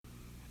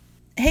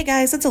Hey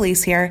guys, it's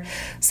Elise here.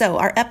 So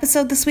our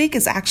episode this week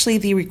is actually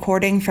the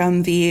recording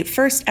from the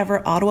first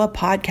ever Ottawa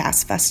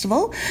Podcast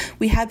Festival.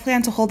 We had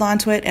planned to hold on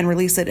to it and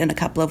release it in a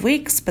couple of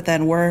weeks, but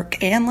then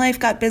work and life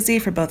got busy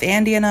for both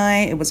Andy and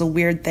I. It was a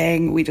weird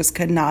thing. We just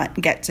could not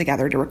get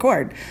together to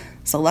record.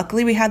 So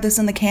luckily we had this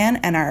in the can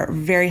and are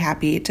very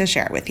happy to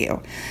share it with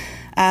you.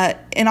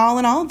 In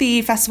all,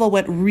 the festival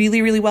went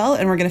really, really well,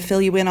 and we're going to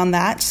fill you in on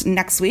that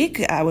next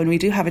week when we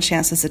do have a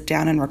chance to sit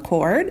down and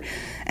record.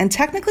 And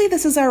technically,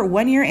 this is our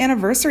 1-year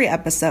anniversary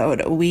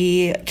episode.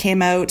 We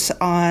came out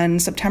on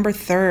September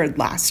 3rd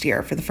last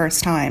year for the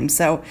first time.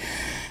 So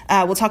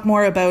we'll talk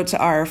more about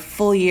our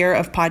full year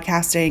of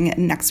podcasting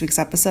next week's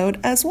episode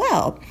as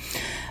well.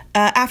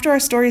 After our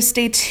stories,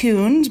 stay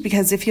tuned,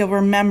 because if you'll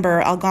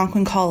remember,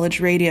 Algonquin College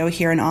Radio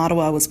here in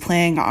Ottawa was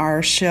playing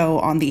our show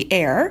on the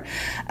air,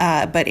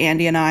 but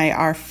Andy and I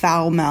are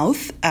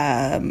foul-mouth,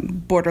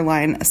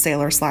 borderline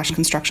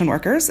sailor/construction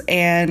workers,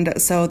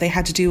 and so they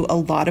had to do a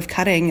lot of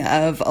cutting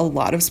of a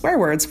lot of swear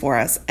words for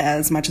us,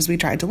 as much as we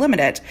tried to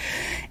limit it.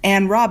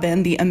 And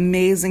Robin, the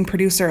amazing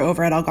producer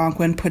over at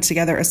Algonquin, put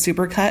together a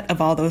supercut of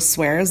all those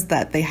swears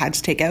that they had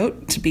to take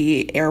out to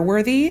be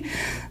airworthy.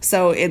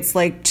 So it's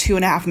like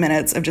 2.5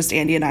 minutes of just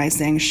Andy and I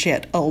saying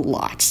shit a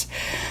lot.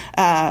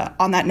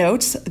 On that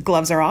note,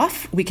 gloves are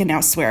off. We can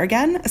now swear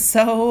again.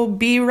 So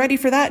be ready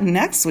for that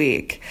next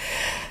week.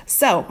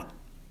 So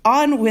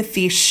on with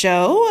the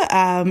show.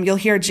 You'll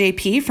hear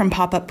JP from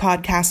Pop-Up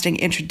Podcasting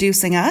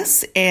introducing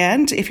us.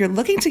 And if you're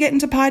looking to get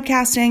into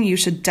podcasting, you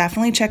should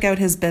definitely check out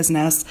his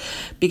business,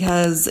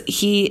 because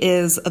he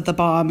is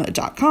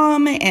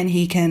thebomb.com and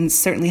he can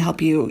certainly help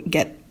you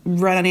get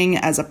running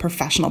as a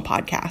professional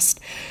podcast.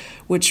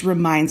 Which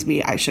reminds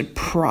me, I should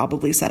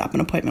probably set up an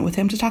appointment with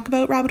him to talk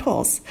about rabbit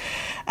holes.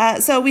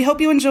 So we hope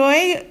you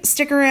enjoy.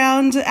 Stick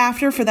around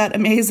after for that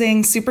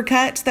amazing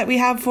supercut that we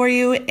have for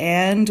you,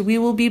 and we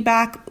will be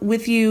back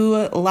with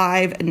you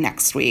live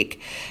next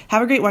week.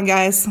 Have a great one,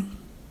 guys.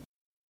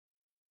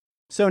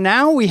 So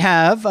now we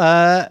have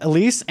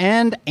Elise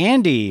and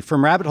Andy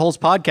from Rabbit Holes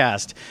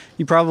Podcast.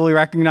 You probably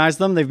recognize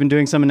them. They've been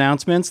doing some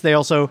announcements. They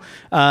also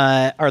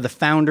are the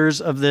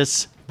founders of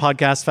this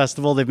podcast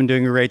festival. They've been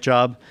doing a great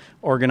job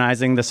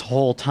organizing this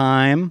whole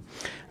time.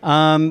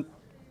 And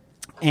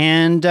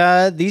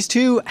these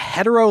two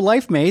hetero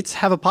life mates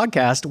have a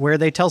podcast where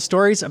they tell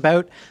stories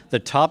about the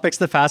topics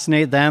that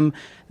fascinate them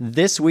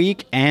this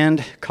week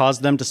and cause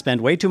them to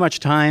spend way too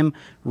much time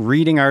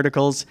reading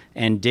articles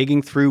and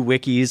digging through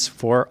wikis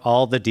for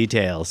all the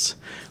details.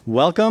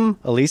 Welcome,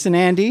 Elise and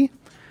Andy.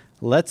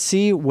 Let's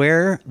see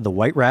where the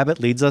White Rabbit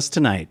leads us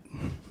tonight.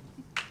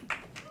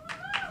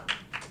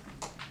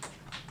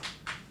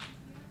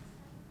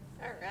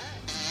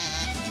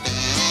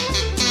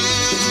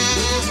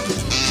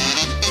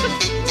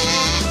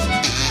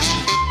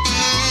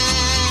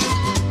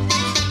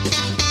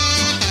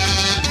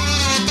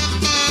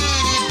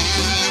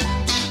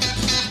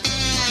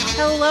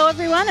 Hello,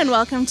 everyone, and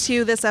welcome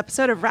to this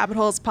episode of Rabbit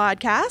Holes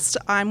Podcast.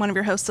 I'm one of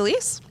your hosts,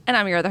 Elise. And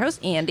I'm your other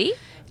host, Andy.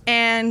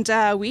 And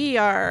we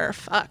are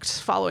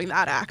fucked following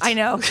that act. I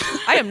know.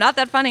 I am not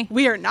that funny.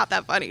 We are not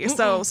that funny,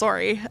 so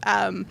sorry.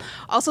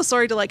 Also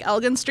sorry to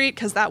Elgin Street,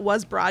 because that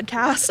was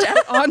broadcast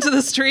onto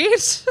the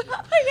street.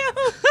 I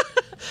know.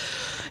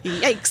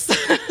 Yikes.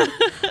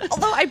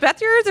 Although I bet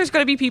there's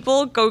going to be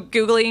people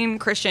Googling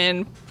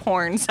Christian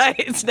porn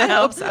sites now.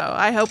 I hope so.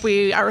 I hope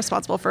we are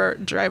responsible for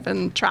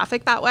driving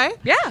traffic that way.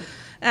 Yeah.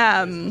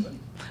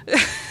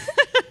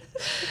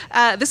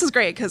 This is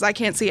great because I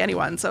can't see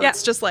anyone, so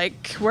It's just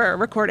like we're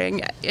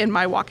recording in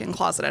my walk-in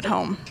closet at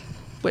home,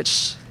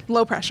 which,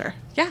 low pressure.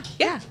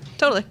 Yeah.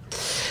 Totally.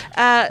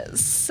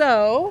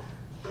 So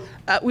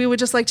we would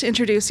just like to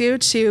introduce you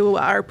to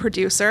our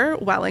producer,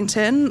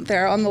 Wellington,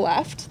 there on the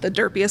left, the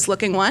derpiest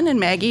looking one, and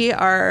Maggie,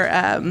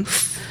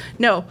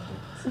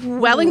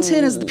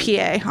 Wellington is the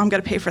PA. I'm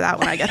going to pay for that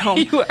when I get home.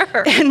 You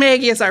are. And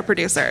Maggie is our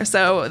producer.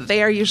 So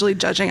they are usually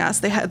judging us.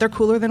 They're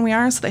cooler than we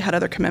are, so they had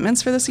other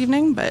commitments for this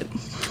evening, but...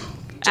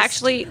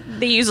 Actually,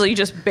 they usually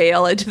just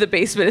bail into the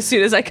basement as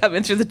soon as I come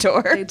in through the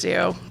door. They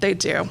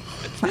do.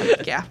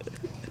 Yeah.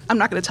 I'm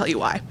not going to tell you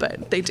why,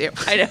 but they do.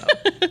 I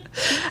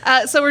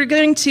know. So we're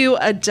going to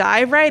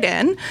dive right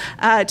in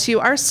to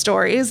our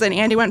stories. And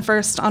Andy went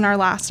first on our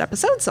last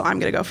episode, so I'm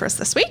going to go first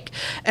this week.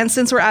 And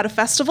since we're at a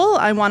festival,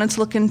 I wanted to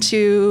look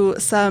into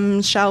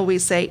some, shall we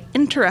say,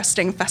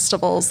 interesting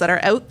festivals that are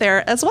out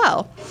there as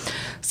well.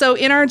 So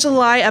in our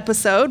July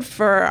episode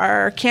for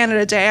our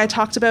Canada Day, I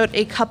talked about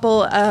a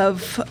couple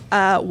of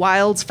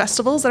wild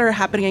festivals that are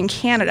happening in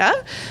Canada.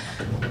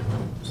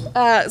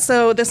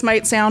 So this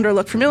might sound or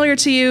look familiar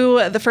to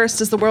you. The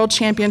first is the World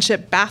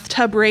Championship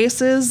Bathtub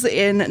Races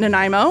in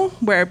Nanaimo,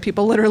 where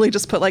people literally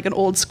just put an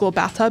old school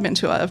bathtub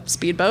into a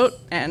speedboat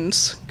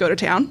and go to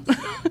town.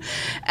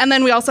 And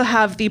then we also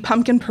have the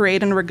Pumpkin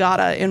Parade and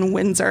Regatta in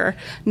Windsor,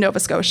 Nova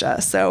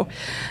Scotia. So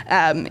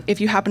if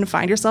you happen to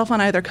find yourself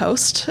on either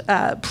coast,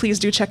 please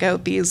do check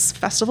out these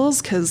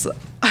festivals, because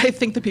I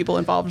think the people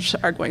involved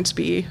are going to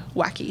be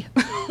wacky.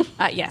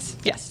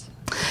 Yes.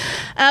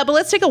 But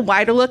let's take a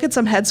wider look at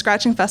some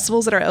head-scratching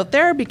festivals that are out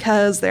there,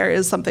 because there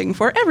is something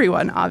for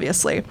everyone,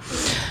 obviously.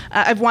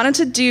 I've wanted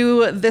to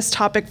do this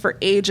topic for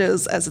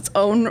ages as its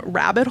own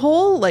rabbit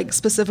hole, like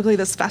specifically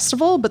this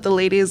festival, but the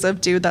ladies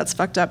of Dude That's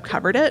Fucked Up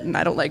covered it, and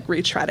I don't like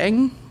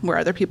retreading where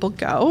other people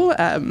go.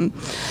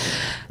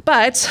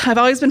 But I've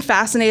always been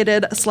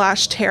fascinated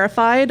 /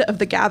 terrified of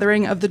the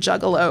gathering of the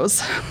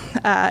Juggalos.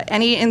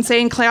 Any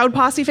Insane Clown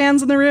Posse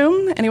fans in the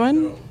room?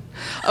 Anyone?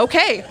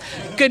 Okay,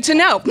 good to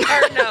know.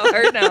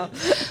 Or no.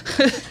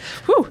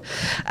 Whew.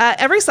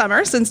 Every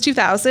summer since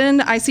 2000,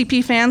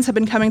 ICP fans have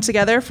been coming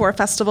together for a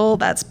festival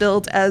that's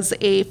billed as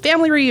a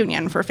family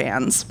reunion for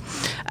fans.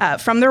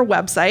 From their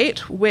website,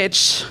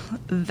 which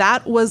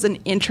that was an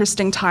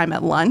interesting time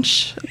at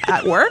lunch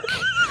at work.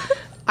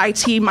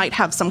 IT might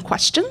have some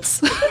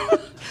questions.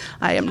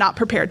 I am not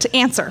prepared to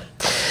answer.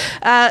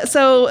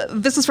 So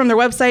this is from their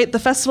website. The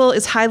festival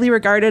is highly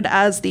regarded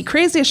as the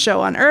craziest show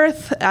on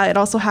earth. It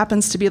also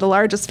happens to be the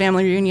largest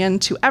family reunion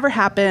to ever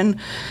happen.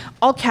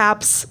 All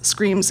caps,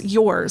 screams,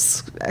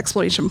 yours,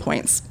 exclamation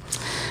points.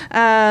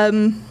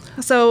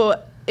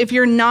 So if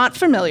you're not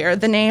familiar,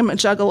 the name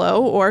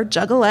Juggalo, or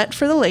Juggalette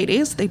for the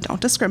ladies, they don't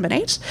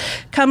discriminate,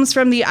 comes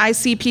from the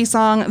ICP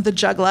song The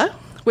Juggler,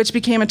 which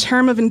became a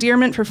term of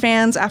endearment for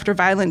fans after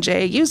Violent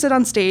J used it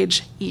on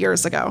stage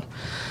years ago.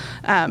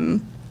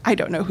 I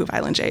don't know who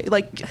Violent J,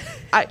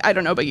 I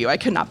don't know about you. I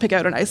could not pick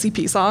out an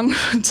ICP song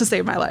to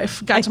save my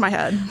life. Got to my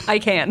head. I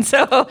can,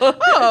 so.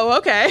 Oh,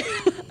 okay.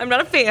 I'm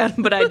not a fan,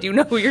 but I do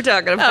know who you're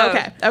talking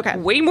about. Okay.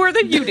 Way more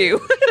than you do.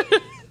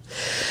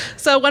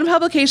 So one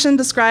publication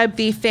described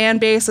the fan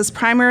base as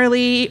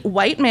primarily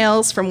white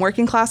males from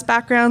working class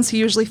backgrounds who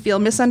usually feel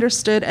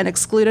misunderstood and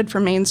excluded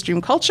from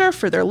mainstream culture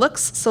for their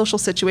looks, social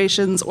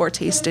situations, or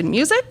taste in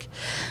music.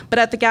 But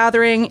at the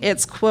gathering,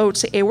 it's,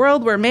 quote, a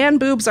world where man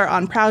boobs are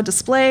on proud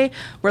display,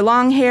 where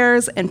long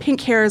hairs and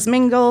pink hairs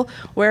mingle,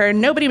 where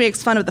nobody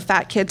makes fun of the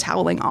fat kid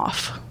toweling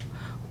off.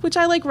 Which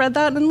I read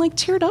that and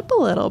teared up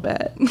a little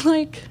bit.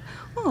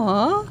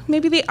 Aw,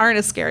 maybe they aren't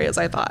as scary as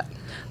I thought.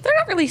 They're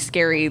not really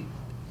scary.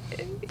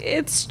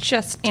 It's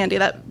just Andy,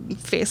 that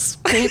face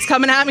paint's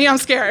coming at me. I'm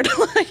scared.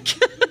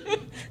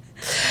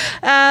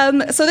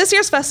 So this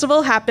year's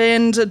festival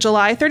happened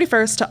July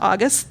 31st to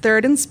August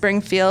 3rd in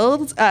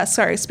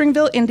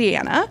Springville,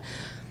 Indiana.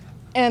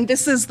 And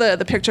this is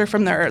the picture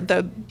from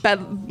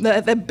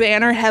the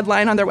banner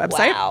headline on their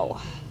website. Wow.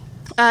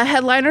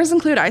 Headliners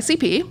include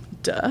ICP.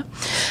 Duh.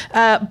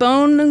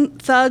 Bone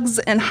Thugs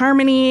and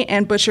Harmony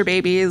and Butcher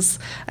Babies.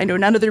 I know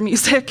none of their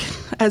music,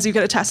 as you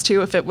can attest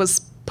to if it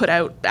was put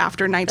out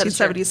after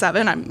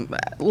 1977. I'm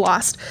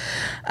lost.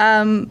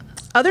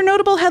 Other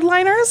notable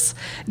headliners,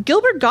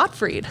 Gilbert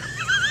Gottfried.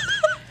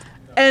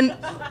 And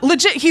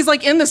legit, he's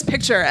in this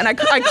picture, and I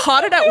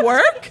caught it at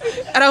work,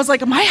 and I was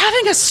like, am I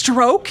having a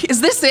stroke?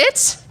 Is this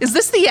it? Is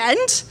this the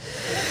end?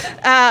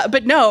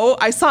 But no,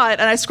 I saw it,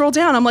 and I scrolled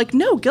down. I'm like,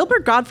 no,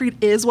 Gilbert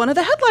Gottfried is one of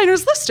the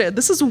headliners listed.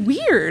 This is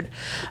weird.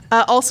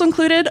 Also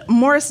included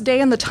Morris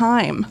Day and the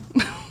Time.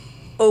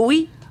 Oh,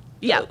 we?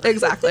 Yeah,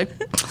 exactly.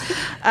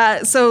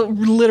 So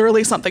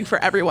literally something for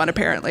everyone,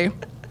 apparently.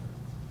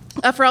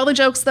 For all the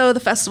jokes, though, the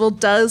festival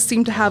does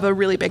seem to have a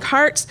really big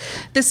heart.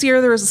 This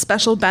year, there was a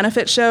special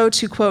benefit show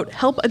to, quote,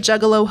 help a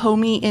Juggalo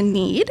homie in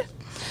need.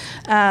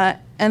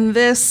 And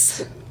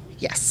this,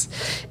 yes,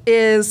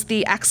 is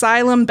the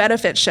Axylum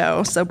Benefit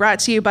Show. So brought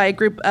to you by a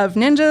group of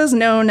ninjas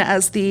known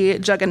as the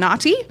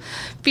Jugganati,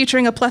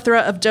 featuring a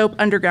plethora of dope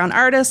underground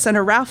artists and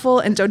a raffle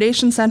and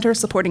donation center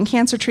supporting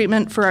cancer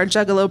treatment for our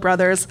Juggalo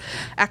brothers,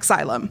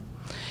 Axylum.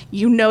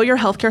 You know your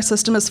healthcare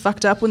system is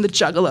fucked up when the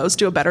Juggalos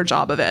do a better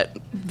job of it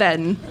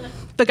than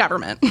the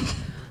government.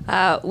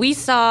 We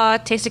saw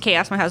Taste of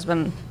Chaos, my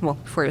husband, well,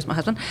 before he was my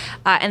husband,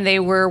 and they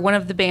were one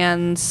of the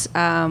bands,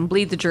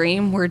 Bleed the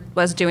Dream,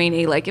 was doing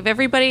a, if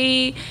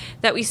everybody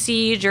that we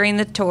see during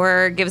the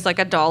tour gives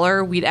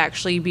 $1, we'd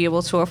actually be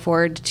able to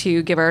afford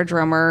to give our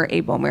drummer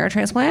a bone marrow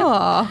transplant.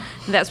 Aww.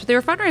 That's what they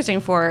were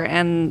fundraising for,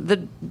 and the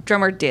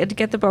drummer did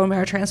get the bone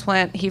marrow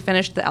transplant. He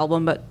finished the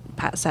album, but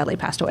sadly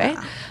passed away.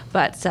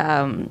 But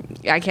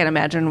I can't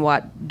imagine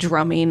what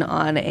drumming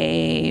on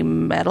a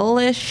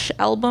metal-ish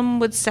album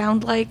would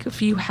sound like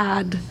if you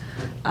had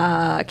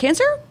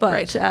cancer,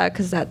 but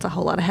because that's a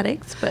whole lot of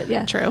headaches. But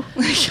yeah, true.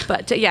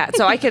 But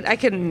so I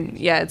can.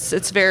 Yeah,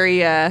 it's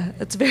very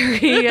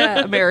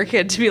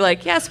American to be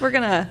like, yes, we're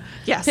gonna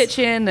pitch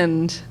in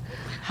and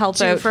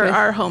help out for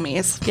our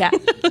homies. Yeah.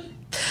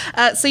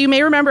 So you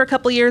may remember a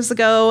couple years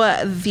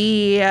ago,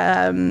 the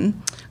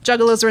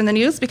Juggalos were in the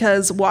news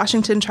because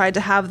Washington tried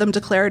to have them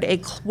declared a,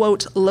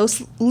 quote,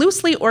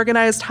 loosely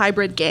organized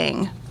hybrid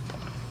gang.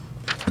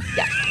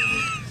 Yeah.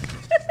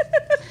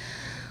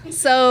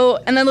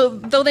 So, and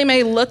then though they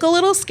may look a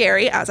little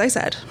scary, as I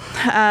said,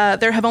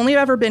 there have only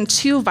ever been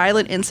 2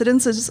 violent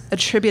incidences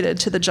attributed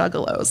to the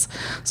Juggalos.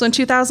 So in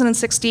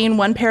 2016,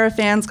 one pair of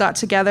fans got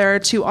together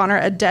to honor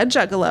a dead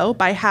Juggalo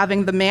by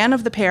having the man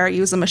of the pair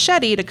use a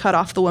machete to cut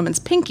off the woman's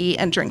pinky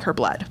and drink her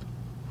blood.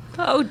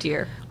 Oh,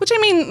 dear. Which, I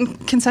mean,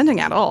 consenting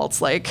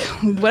adults, like,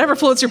 whatever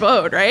floats your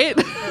boat, right?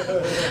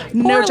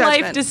 No Poor judgment.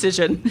 life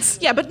decisions.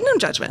 Yeah, but no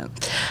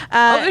judgment.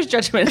 There's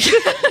judgment.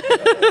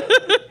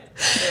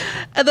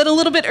 And then a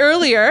little bit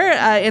earlier,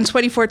 in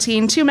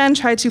 2014, 2 men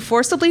tried to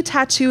forcibly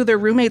tattoo their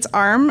roommate's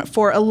arm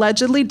for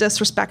allegedly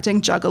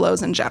disrespecting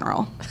juggalos in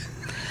general.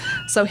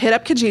 So hit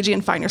up Kijiji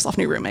and find yourself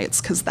new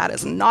roommates, because that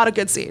is not a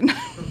good scene.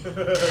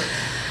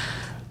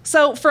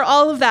 So for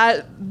all of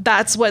that,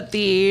 that's what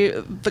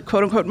the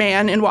quote-unquote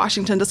man in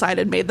Washington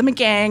decided made them a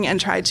gang and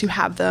tried to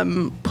have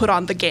them put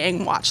on the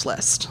gang watch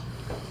list.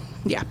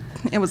 Yeah.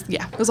 It was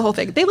a whole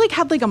thing. They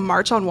had a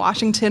march on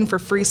Washington for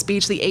free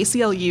speech. The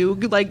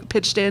ACLU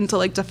pitched in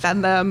to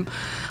defend them.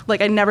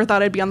 I never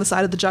thought I'd be on the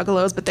side of the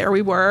juggalos, but there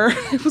we were.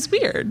 It was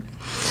weird.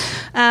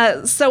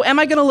 So am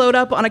I going to load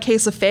up on a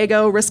case of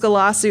Faygo, risk a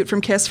lawsuit from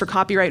KISS for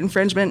copyright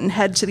infringement, and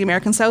head to the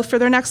American South for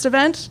their next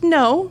event?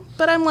 No,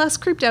 but I'm less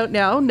creeped out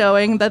now,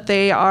 knowing that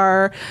they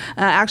are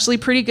actually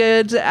pretty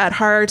good at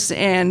heart,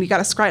 and you got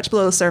to scratch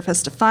below the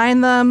surface to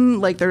find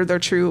them, their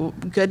true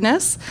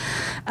goodness.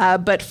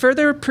 But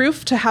further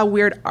proof to how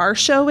weird our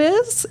show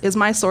is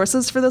my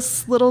sources for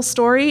this little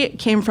story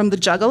came from the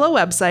Juggalo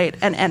website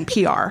and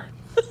NPR.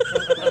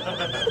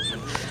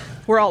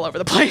 We're all over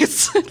the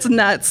place. It's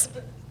nuts.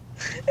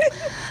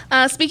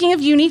 Speaking of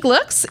unique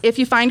looks, if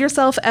you find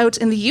yourself out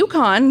in the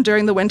Yukon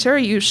during the winter,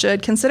 you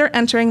should consider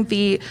entering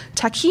the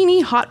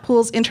Takini Hot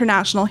Pools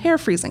International Hair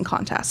Freezing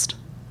Contest.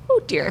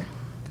 Oh, dear.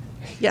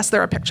 Yes,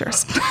 there are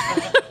pictures.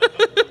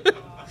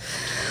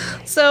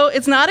 So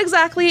it's not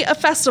exactly a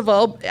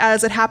festival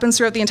as it happens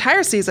throughout the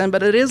entire season,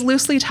 but it is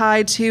loosely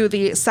tied to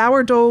the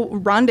Sourdough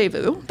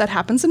Rendezvous that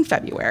happens in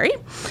February,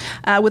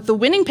 with the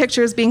winning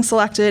pictures being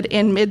selected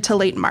in mid to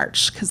late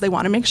March because they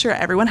want to make sure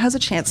everyone has a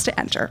chance to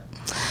enter.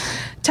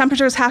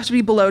 Temperatures have to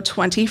be below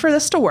 20 for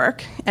this to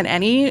work, and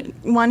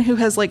anyone who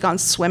has gone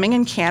swimming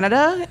in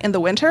Canada in the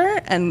winter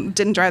and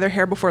didn't dry their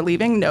hair before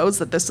leaving knows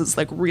that this is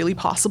really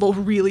possible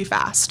really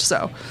fast.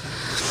 So.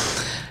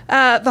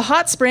 The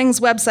hot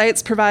springs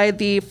websites provide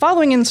the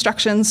following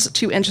instructions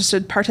to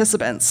interested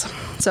participants.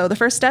 So the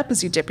first step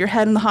is you dip your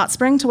head in the hot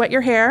spring to wet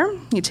your hair.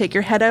 You take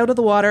your head out of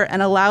the water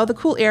and allow the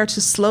cool air to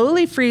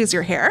slowly freeze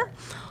your hair.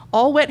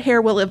 All wet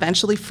hair will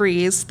eventually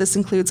freeze. This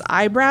includes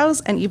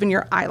eyebrows and even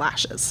your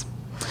eyelashes.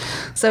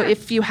 So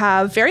if you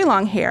have very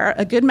long hair,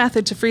 a good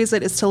method to freeze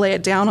it is to lay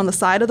it down on the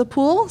side of the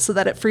pool so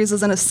that it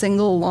freezes in a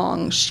single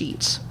long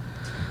sheet.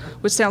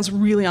 Which sounds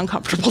really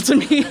uncomfortable to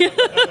me.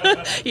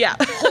 Yeah.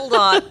 Hold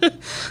on.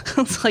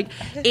 It's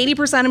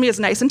 80% of me is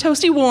nice and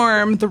toasty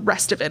warm. The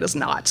rest of it is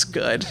not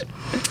good.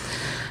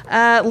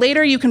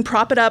 Later, you can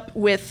prop it up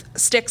with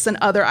sticks and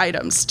other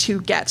items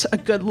to get a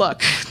good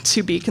look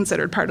to be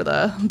considered part of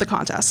the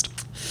contest.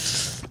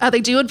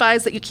 They do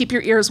advise that you keep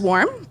your ears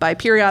warm by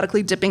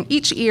periodically dipping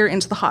each ear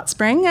into the hot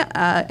spring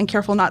and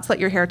careful not to let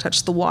your hair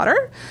touch the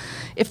water.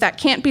 If that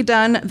can't be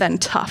done, then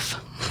tough.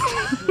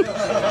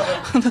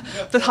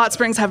 The hot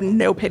springs have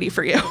no pity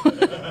for you.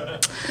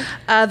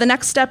 The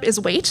next step is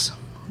wait.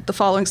 The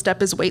following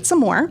step is wait some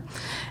more.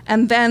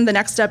 And then the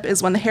next step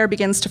is when the hair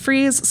begins to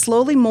freeze,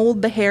 slowly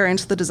mold the hair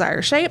into the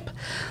desired shape.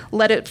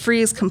 Let it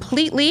freeze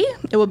completely.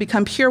 It will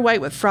become pure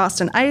white with frost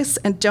and ice.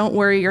 And don't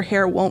worry, your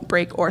hair won't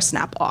break or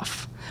snap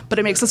off. But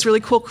it makes this really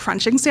cool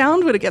crunching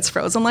sound when it gets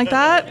frozen like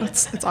that.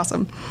 It's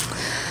awesome.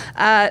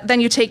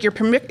 Then you take your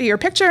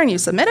picture and you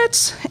submit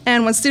it.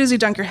 And as soon as you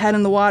dunk your head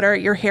in the water,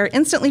 your hair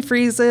instantly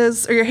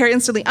freezes, or your hair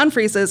instantly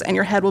unfreezes, and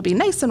your head will be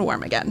nice and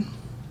warm again.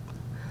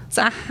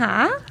 So,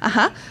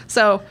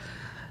 So,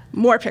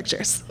 more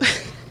pictures.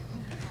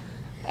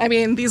 I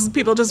mean, these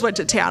people just went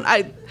to town.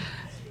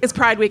 It's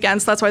Pride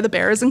weekend, so that's why the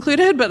bear is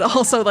included, but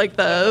also the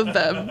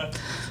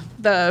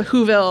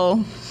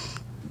Whoville.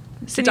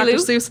 Dr.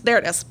 Seuss. There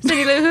it is.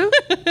 Cindy Lou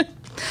Who?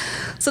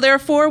 So there are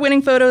 4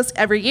 winning photos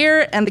every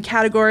year, and the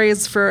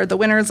categories for the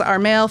winners are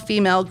male,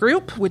 female,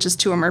 group, which is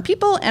 2 or more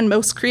people, and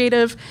most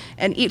creative,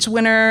 and each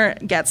winner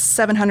gets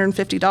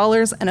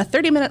 $750 and a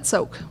 30-minute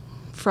soak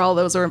for all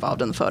those who are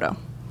involved in the photo.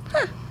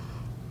 Huh.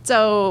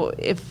 So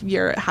if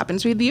you happen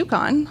to be the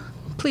Yukon,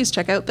 please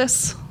check out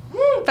this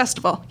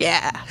festival.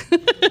 Yeah.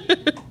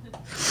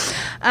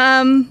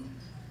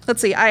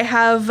 Let's see, I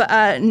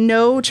have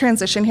no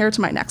transition here to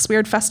my next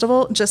weird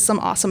festival, just some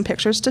awesome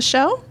pictures to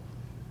show.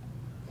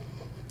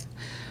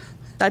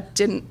 That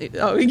didn't,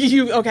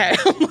 okay.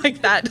 I'm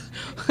like that.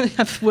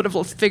 I would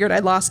have figured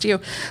I'd lost you.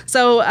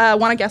 So,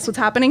 want to guess what's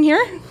happening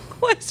here?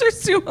 Why is there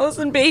sumos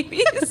and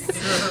babies?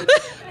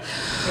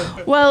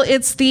 Well,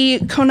 it's the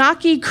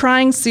Konaki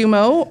Crying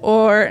Sumo,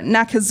 or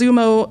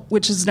Nakazumo,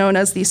 which is known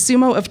as the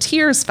Sumo of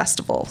Tears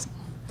Festival.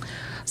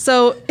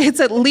 So it's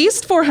at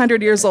least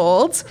 400 years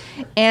old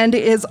and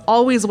is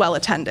always well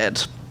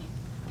attended.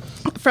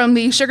 From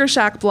the Sugar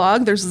Shack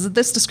blog, there's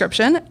this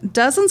description: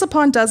 dozens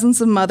upon dozens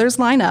of mothers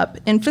line up,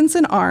 infants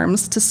in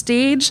arms, to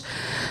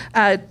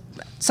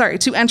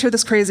enter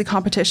this crazy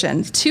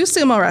competition. 2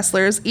 sumo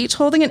wrestlers, each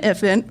holding an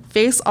infant,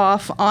 face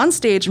off on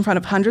stage in front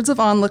of hundreds of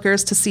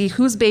onlookers to see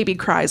whose baby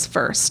cries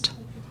first.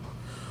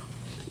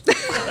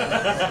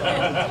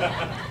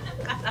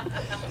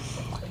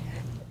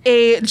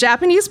 A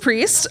Japanese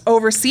priest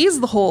oversees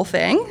the whole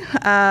thing.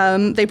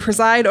 They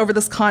preside over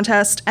this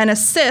contest and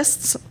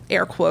assists,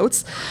 air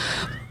quotes,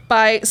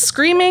 by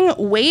screaming,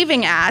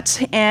 waving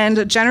at,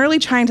 and generally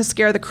trying to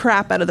scare the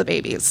crap out of the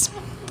babies.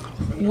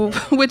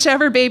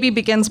 Whichever baby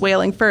begins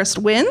wailing first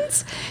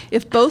wins.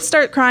 If both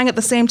start crying at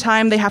the same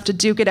time, they have to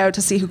duke it out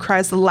to see who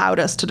cries the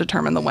loudest to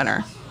determine the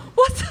winner.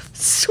 What the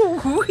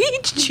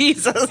sweet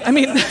Jesus. I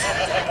mean,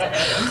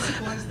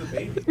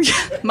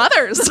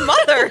 mothers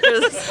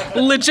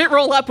legit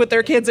roll up with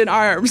their kids in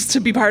arms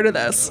to be part of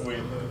this.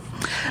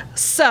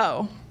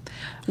 So,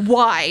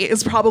 why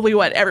is probably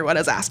what everyone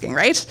is asking,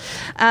 right?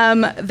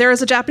 There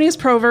is a Japanese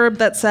proverb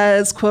that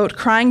says, quote,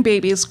 crying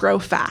babies grow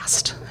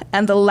fast,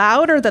 and the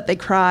louder that they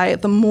cry,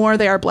 the more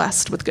they are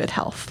blessed with good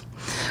health.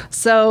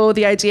 So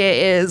the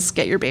idea is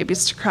get your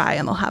babies to cry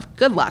and they'll have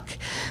good luck.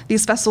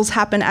 These festivals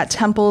happen at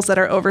temples that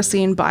are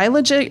overseen by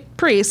legit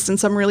priests and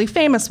some really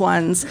famous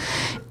ones.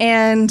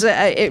 And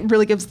it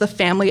really gives the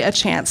family a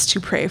chance to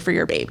pray for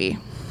your baby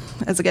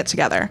as a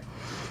get-together.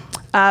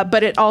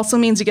 But it also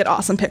means you get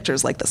awesome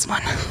pictures like this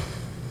one.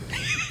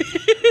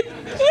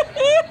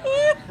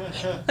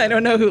 I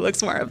don't know who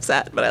looks more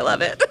upset, but I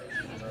love it.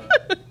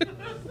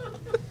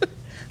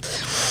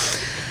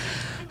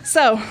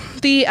 So,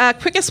 the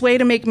quickest way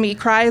to make me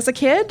cry as a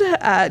kid,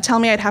 tell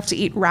me I'd have to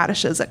eat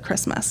radishes at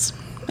Christmas.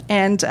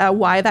 And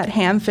why that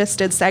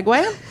ham-fisted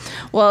segue?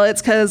 Well,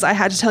 it's because I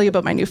had to tell you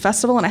about my new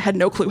festival, and I had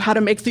no clue how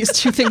to make these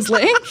two things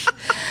link.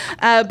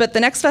 But the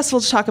next festival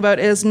to talk about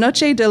is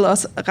Noche de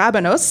los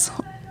Rábanos,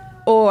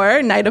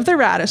 or Night of the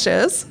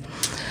Radishes.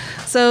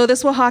 So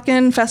this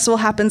Oaxacan festival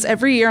happens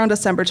every year on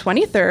December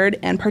 23rd,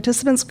 and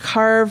participants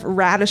carve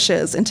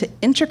radishes into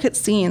intricate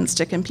scenes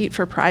to compete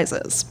for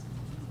prizes.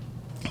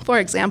 For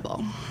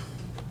example,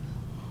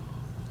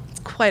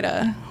 quite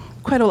a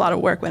lot of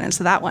work went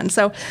into that one.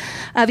 So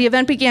the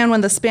event began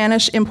when the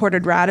Spanish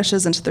imported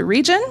radishes into the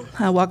region.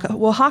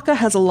 Oaxaca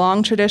has a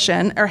long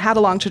tradition, or had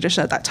a long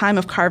tradition at that time,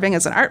 of carving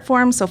as an art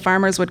form, so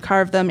farmers would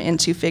carve them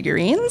into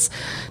figurines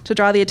to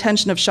draw the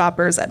attention of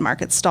shoppers at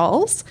market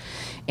stalls.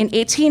 In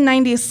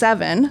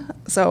 1897,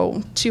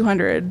 so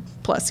 200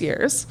 plus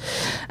years,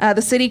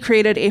 the city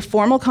created a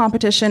formal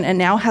competition and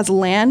now has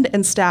land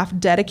and staff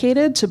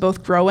dedicated to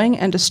both growing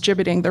and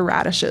distributing the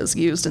radishes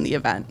used in the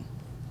event.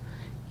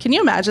 Can you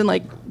imagine,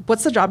 like,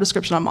 what's the job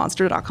description on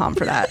Monster.com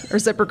for that, or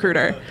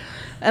ZipRecruiter?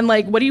 And,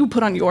 like, what do you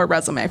put on your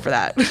resume for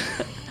that?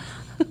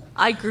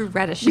 I grew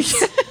radishes.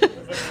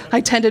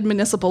 I tended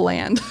municipal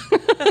land.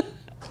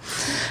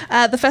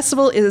 The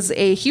festival is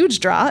a huge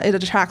draw. It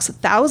attracts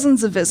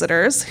thousands of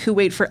visitors who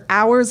wait for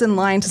hours in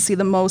line to see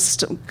the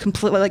most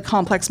completely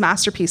complex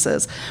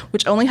masterpieces,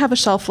 which only have a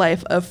shelf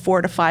life of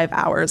 4 to 5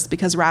 hours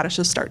because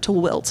radishes start to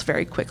wilt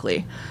very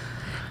quickly.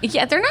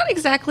 Yeah, they're not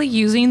exactly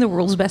using the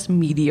world's best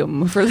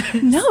medium for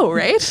this. No,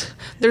 right?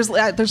 There's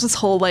this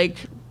whole,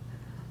 like,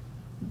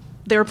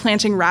 they were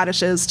planting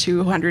radishes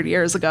 200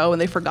 years ago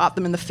and they forgot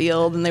them in the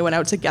field and they went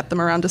out to get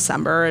them around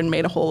December and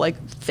made a whole, like,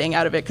 thing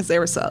out of it because they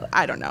were so,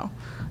 I don't know.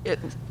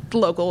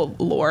 Local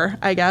lore,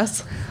 I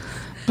guess.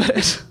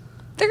 But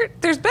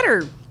there's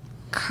better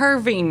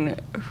carving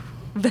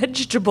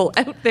vegetable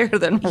out there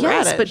than radish.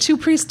 Yes, but two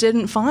priests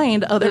didn't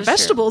find other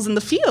vegetables in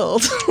the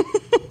field.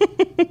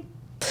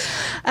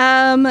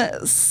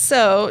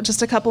 So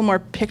just a couple more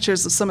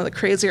pictures of some of the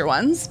crazier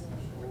ones.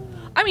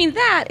 I mean,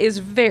 that is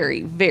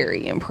very,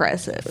 very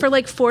impressive. For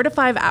like 4 to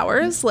 5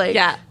 hours, like,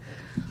 yeah.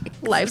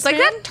 Lifespan? Like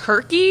that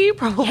turkey,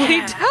 probably.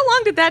 Yeah. How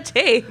long did that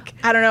take?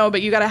 I don't know,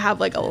 but you got to have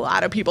like a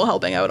lot of people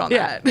helping out on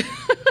that.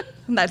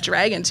 And that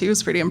dragon too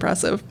is pretty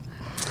impressive.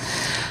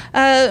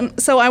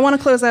 So I want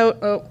to close out.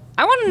 Oh.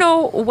 I want to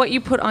know what you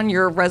put on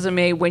your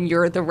resume when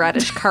you're the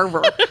radish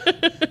carver.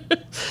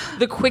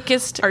 The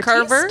quickest Artiste.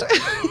 carver.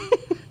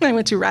 I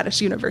went to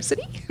Radish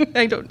University.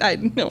 I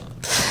know.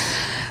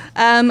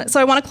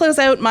 So I want to close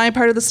out my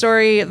part of the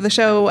story, the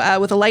show,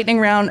 with a lightning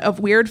round of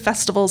weird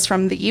festivals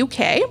from the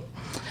UK.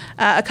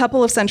 A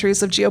couple of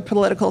centuries of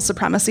geopolitical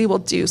supremacy will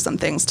do some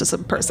things to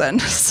some person.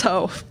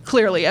 So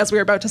clearly, as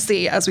we're about to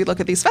see as we look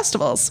at these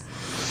festivals.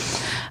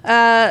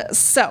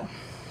 So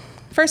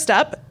first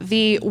up,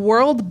 the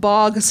World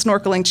Bog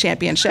Snorkeling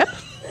Championship.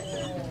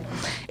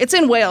 It's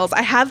in Wales.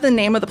 I have the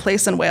name of the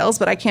place in Wales,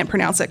 but I can't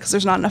pronounce it because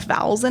there's not enough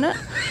vowels in it.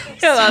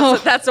 Yeah,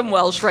 that's some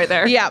Welsh right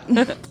there. Yeah.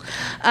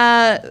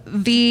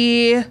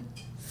 The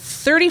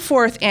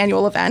 34th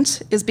annual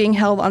event is being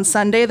held on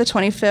Sunday, the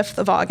 25th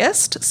of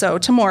August. So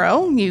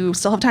tomorrow, you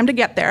still have time to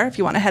get there. If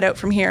you want to head out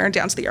from here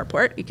down to the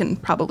airport, you can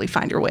probably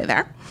find your way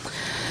there.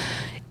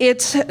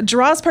 It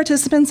draws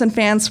participants and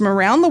fans from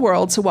around the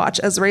world to watch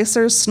as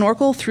racers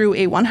snorkel through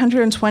a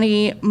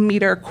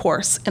 120-meter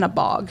course in a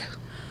bog.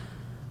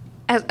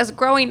 As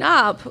growing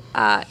up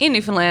in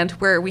Newfoundland,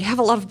 where we have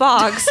a lot of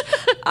bogs,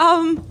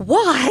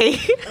 why?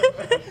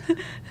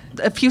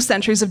 A few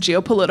centuries of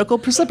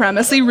geopolitical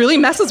supremacy really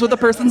messes with a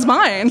person's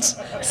mind.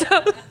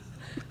 So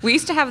we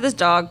used to have this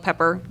dog,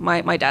 Pepper,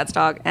 my dad's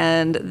dog,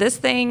 and this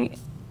thing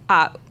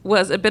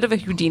was a bit of a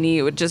Houdini.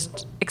 It would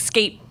just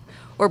escape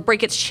or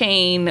break its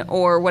chain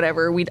or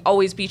whatever, we'd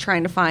always be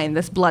trying to find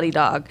this bloody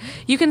dog.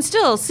 You can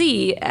still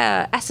see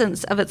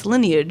essence of its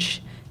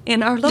lineage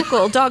in our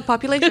local dog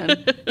population.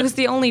 It was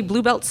the only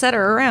blue belt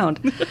setter around.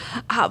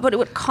 But it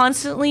would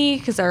constantly,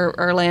 because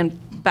our land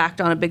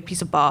backed on a big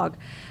piece of bog,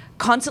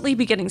 constantly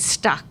be getting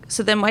stuck.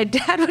 So then my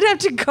dad would have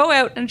to go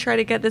out and try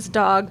to get this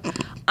dog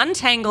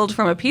untangled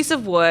from a piece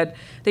of wood.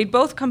 They'd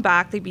both come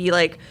back. They'd be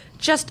like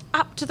just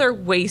up to their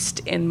waist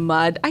in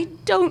mud. I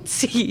don't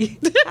see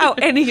how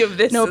any of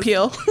this No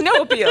appeal.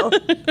 No appeal.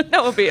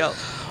 No appeal.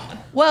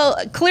 Well,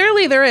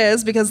 clearly there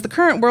is, because the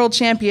current world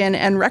champion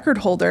and record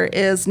holder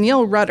is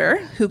Neil Rudder,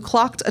 who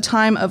clocked a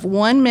time of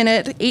 1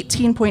 minute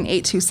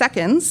 18.82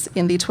 seconds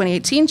in the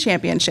 2018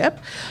 championship,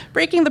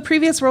 breaking the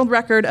previous world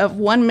record of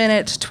 1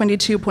 minute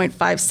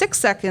 22.56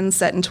 seconds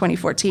set in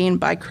 2014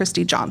 by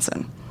Christy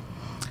Johnson.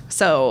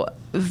 So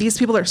these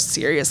people are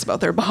serious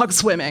about their bog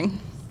swimming.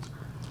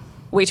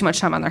 Way too much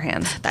time on their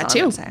hands. That That's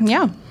all I'm too, gonna say.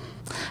 yeah.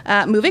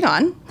 Moving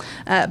on,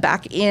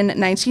 back in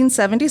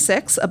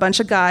 1976, a bunch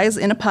of guys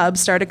in a pub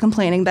started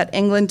complaining that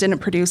England didn't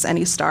produce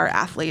any star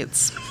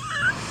athletes.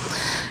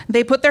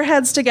 They put their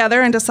heads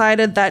together and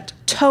decided that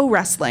toe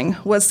wrestling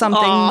was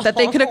something that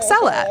they could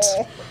excel at.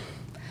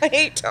 I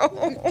hate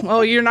toe.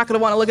 Oh, you're not going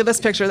to want to look at this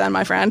picture then,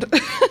 my friend.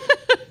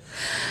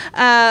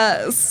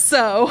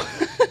 So,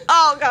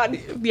 Oh, God.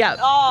 yeah,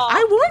 Oh.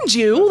 I warned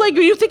you. Like,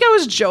 you think I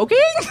was joking?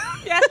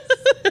 Yes.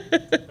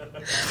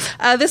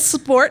 This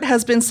sport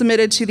has been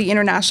submitted to the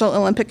International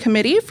Olympic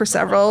Committee for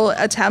several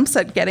attempts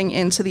at getting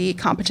into the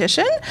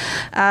competition.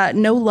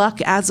 No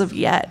luck as of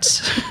yet.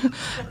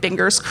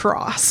 Fingers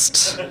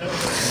crossed.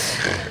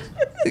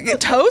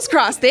 Toes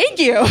crossed. Thank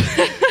you.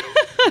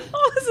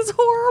 Oh, this is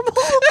horrible.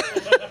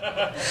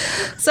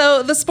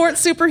 So the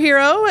sports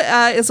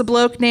superhero is a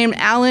bloke named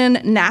Alan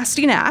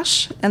Nasty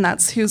Nash, and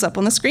that's who's up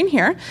on the screen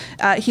here.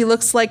 He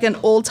looks like an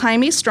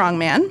old-timey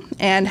strongman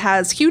and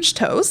has huge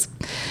toes.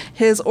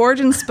 His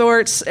origin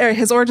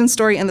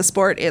story in the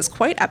sport is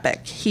quite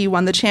epic. He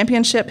won the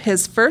championship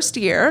his first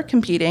year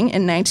competing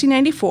in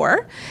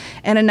 1994,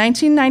 and in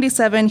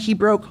 1997 he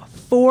broke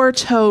 4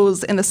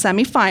 toes in the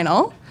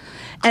semifinal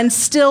and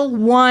still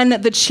won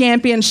the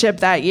championship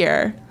that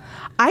year.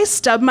 I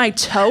stubbed my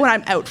toe and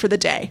I'm out for the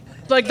day.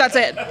 Like, that's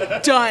it.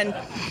 Done.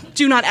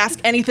 Do not ask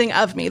anything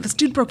of me. This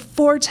dude broke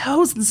 4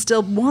 toes and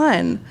still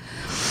won.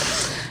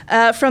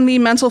 From the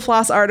Mental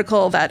Floss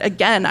article that,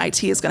 again,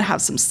 IT is going to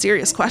have some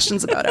serious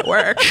questions about at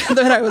work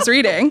that I was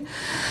reading.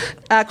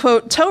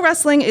 Quote, toe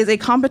wrestling is a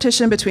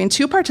competition between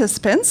 2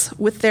 participants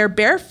with their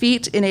bare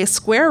feet in a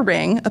square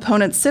ring.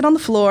 Opponents sit on the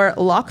floor,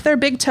 lock their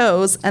big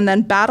toes, and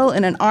then battle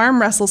in an arm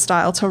wrestle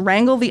style to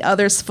wrangle the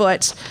other's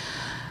foot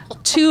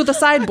to the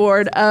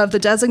sideboard of the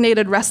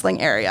designated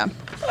wrestling area.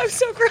 I'm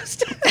so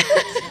grossed out.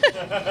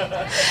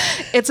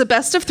 It's a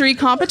best of 3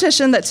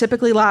 competition that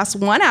typically lasts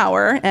 1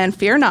 hour, and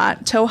fear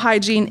not, toe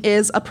hygiene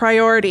is a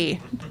priority.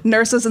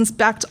 Nurses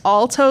inspect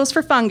all toes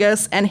for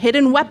fungus and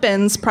hidden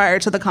weapons prior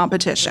to the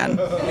competition.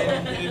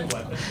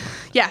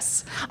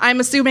 Yes, I'm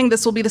assuming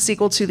this will be the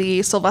sequel to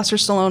the Sylvester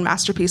Stallone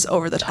masterpiece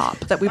Over the Top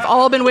that we've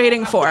all been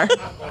waiting for.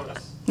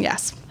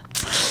 Yes.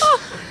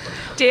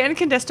 Dan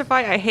can testify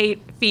I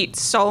hate feet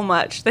so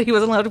much that he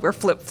wasn't allowed to wear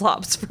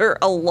flip-flops for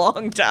a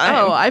long time.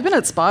 Oh, I've been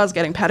at spas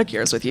getting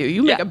pedicures with you.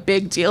 You make Yeah. a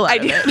big deal out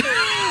of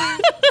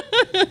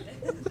it.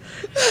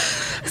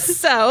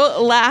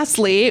 So,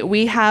 lastly,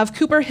 we have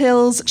Cooper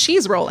Hill's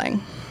cheese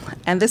rolling.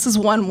 And this is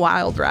one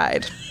wild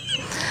ride.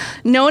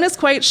 No one is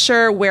quite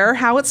sure where or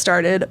how it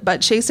started, but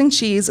chasing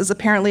cheese is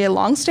apparently a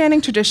long-standing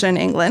tradition in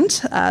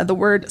England. The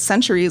word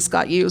centuries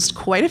got used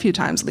quite a few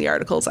times in the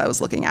articles I was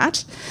looking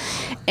at,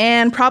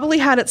 and probably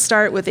had its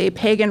start with a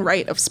pagan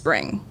rite of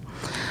spring.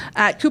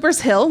 At Cooper's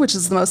Hill, which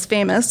is the most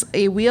famous,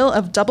 a wheel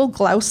of double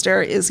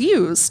Gloucester is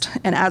used,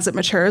 and as it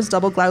matures,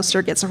 double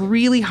Gloucester gets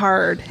really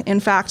hard.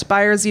 In fact,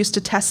 buyers used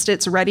to test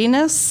its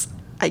readiness,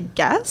 I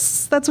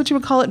guess that's what you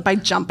would call it, by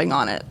jumping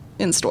on it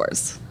in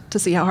stores to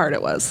see how hard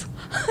it was.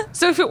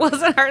 So if it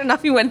wasn't hard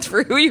enough you went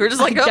through, you were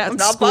just like, oh, I'm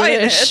not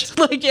buying it. Squished.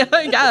 Like, yeah,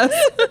 I guess.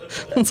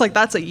 It's like,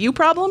 that's a you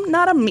problem,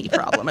 not a me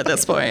problem at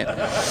this point.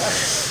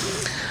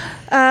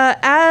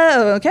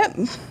 Okay.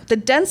 The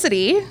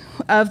density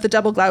of the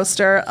double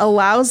Gloucester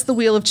allows the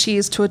wheel of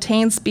cheese to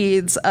attain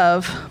speeds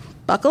of,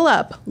 buckle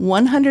up,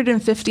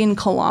 115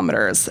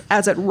 kilometers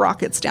as it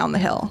rockets down the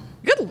hill.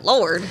 Good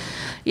Lord.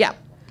 Yeah.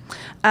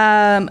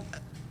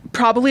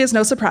 Probably is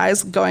no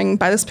surprise going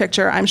by this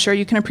picture. I'm sure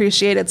you can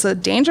appreciate it's a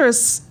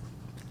dangerous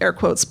air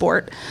quote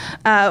sport,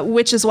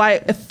 which is why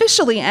it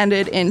officially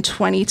ended in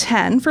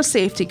 2010 for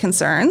safety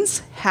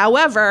concerns.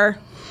 However,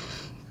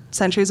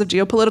 centuries of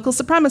geopolitical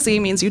supremacy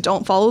means you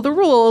don't follow the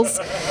rules,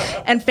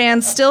 and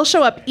fans still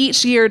show up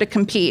each year to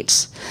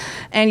compete.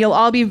 And you'll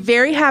all be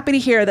very happy to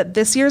hear that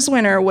this year's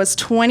winner was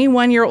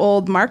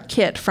 21-year-old Mark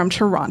Kitt from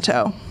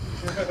Toronto.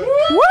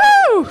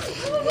 Woo!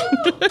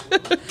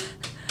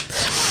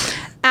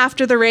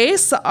 After the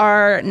race,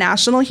 our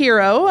national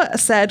hero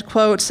said,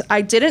 quote,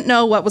 "I didn't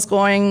know what was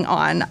going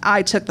on.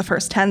 I took the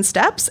first 10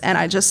 steps and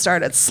I just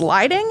started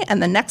sliding.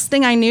 And the next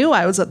thing I knew,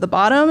 I was at the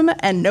bottom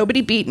and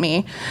nobody beat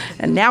me.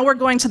 And now we're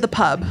going to the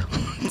pub."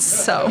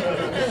 So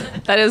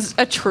That is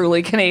a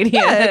truly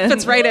Canadian. it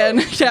fits right in.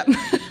 Yep.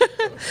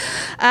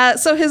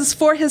 So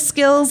for his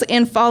skills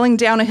in falling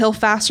down a hill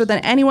faster than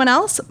anyone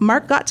else,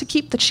 Mark got to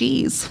keep the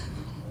cheese.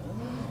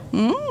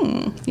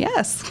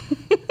 Yes.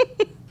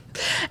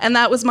 And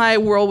that was my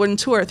whirlwind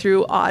tour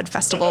through odd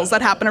festivals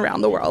that happen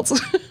around the world.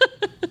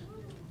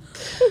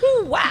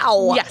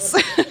 Wow. Yes.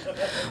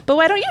 But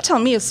why don't you tell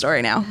me a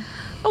story now?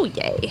 Oh,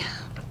 yay.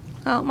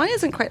 Oh, mine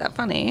isn't quite that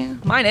funny.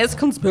 Mine is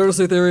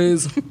conspiracy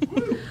theories.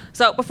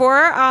 So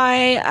before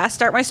I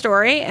start my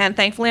story, and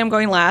thankfully I'm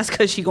going last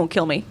because she's going to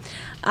kill me.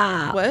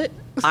 What?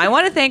 I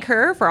want to thank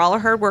her for all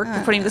of her work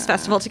for putting this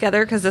festival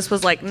together, because this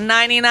was like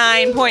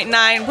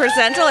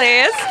 99.9%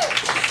 Elias.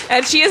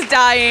 And she is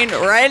dying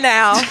right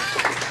now.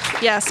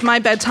 Yes, my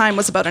bedtime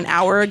was about an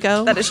hour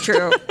ago. That is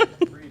true.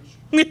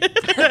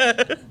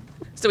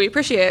 So we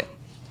appreciate it.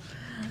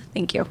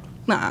 Thank you.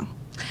 Nah.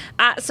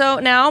 So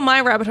now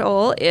my rabbit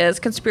hole is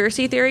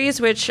conspiracy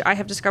theories, which I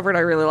have discovered I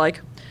really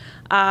like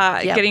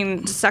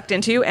getting sucked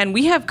into. And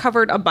we have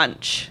covered a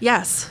bunch.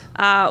 Yes.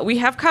 We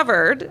have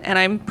covered, and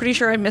I'm pretty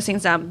sure I'm missing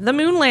some, the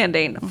moon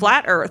landing,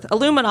 flat earth,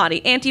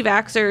 Illuminati,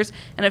 anti-vaxxers,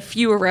 and a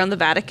few around the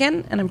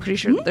Vatican. And I'm pretty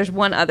sure there's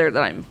one other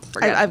that I'm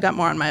forgetting. I've got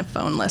more on my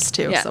phone list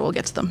too, Yeah. so we'll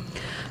get to them.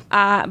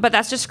 But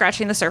that's just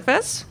scratching the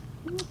surface.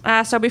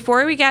 So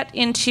before we get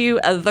into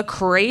the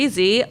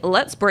crazy,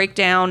 let's break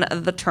down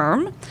the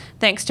term.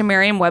 Thanks to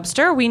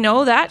Merriam-Webster, we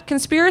know that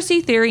conspiracy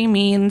theory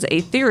means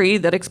a theory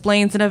that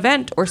explains an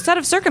event or set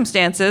of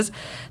circumstances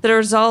that are a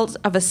result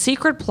of a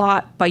secret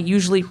plot by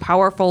usually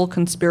powerful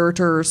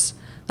conspirators.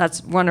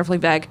 That's wonderfully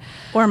vague.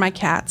 Or my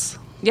cats.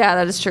 Yeah,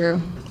 that is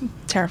true.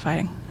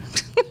 Terrifying.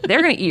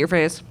 They're going to eat your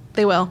face.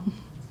 They will.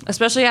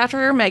 Especially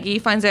after Maggie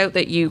finds out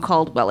that you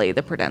called Welly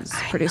the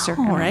producer.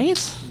 All right.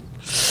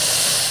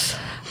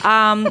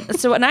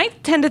 So, and I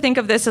tend to think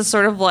of this as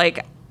sort of like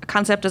a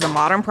concept as a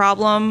modern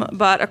problem,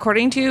 but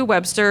according to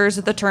Webster's,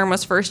 the term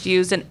was first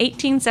used in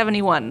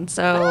 1871,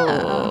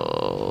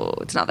 so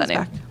it's not that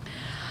new.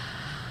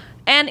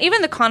 And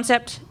even the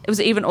concept, it was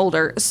even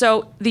older.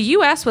 So the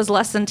U.S. was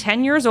less than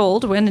 10 years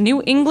old when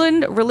New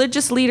England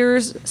religious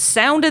leaders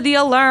sounded the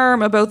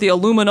alarm about the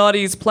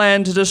Illuminati's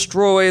plan to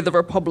destroy the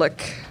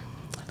Republic.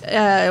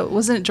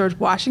 Wasn't it George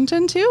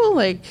Washington too?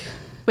 Like,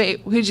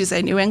 wait, who'd you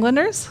say? New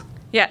Englanders?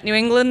 Yeah, New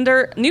England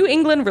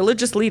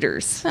religious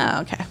leaders. Oh,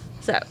 okay.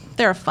 So,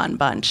 They're a fun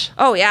bunch.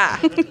 oh yeah,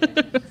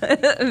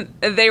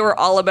 they were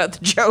all about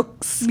the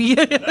jokes. In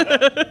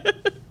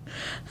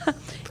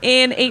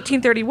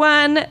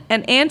 1831,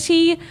 an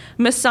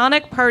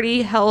anti-Masonic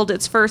party held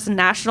its first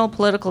national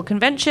political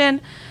convention.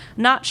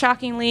 Not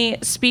shockingly,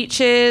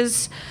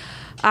 speeches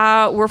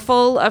were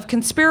full of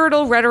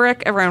conspiratorial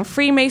rhetoric around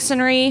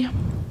Freemasonry.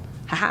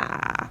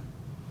 Ha.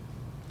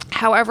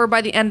 However,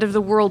 by the end of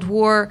the World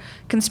War,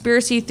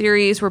 conspiracy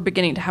theories were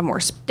beginning to have more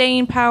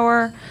staying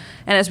power.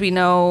 And as we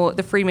know,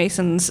 the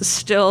Freemasons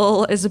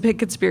still is a big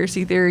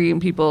conspiracy theory,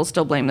 and people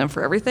still blame them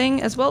for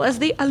everything, as well as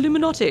the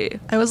Illuminati.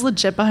 I was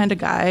legit behind a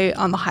guy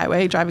on the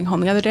highway driving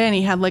home the other day, and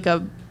he had like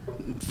a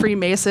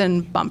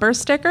Freemason bumper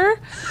sticker.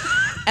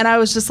 And I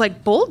was just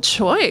like, bold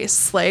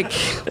choice, like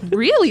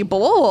really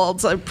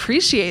bold. I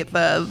appreciate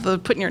the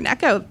putting your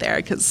neck out there,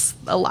 because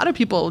a lot of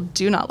people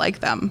do not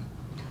like them.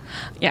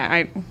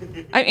 Yeah,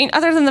 I mean,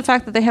 other than the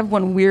fact that they have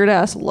one weird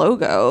ass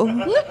logo.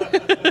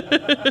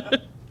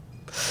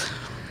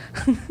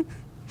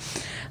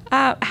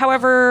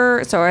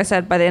 However, so I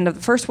said by the end of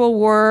the First World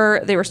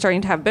War, they were starting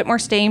to have a bit more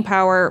staying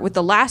power, with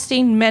the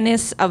lasting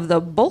menace of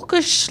the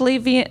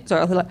Bolshevik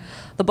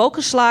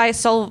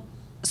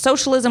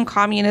socialism,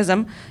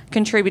 communism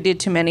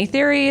contributed to many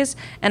theories,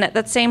 and at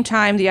that same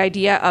time, the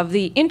idea of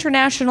the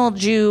international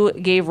Jew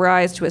gave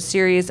rise to a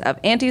series of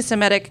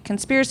anti-Semitic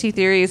conspiracy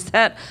theories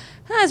that,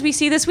 as we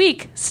see this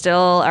week,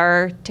 still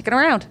are ticking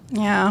around.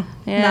 Yeah.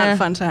 Not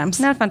fun times.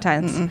 Not fun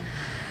times.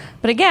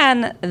 But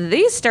again,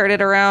 these started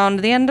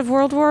around the end of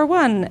World War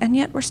I, and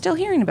yet we're still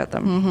hearing about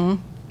them. Mm-hmm.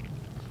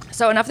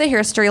 So enough of the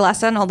history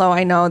lesson, although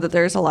I know that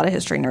there's a lot of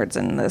history nerds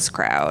in this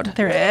crowd.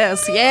 There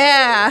is,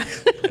 yeah.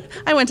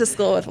 I went to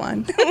school with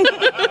one.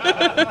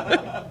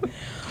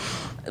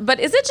 But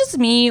is it just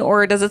me,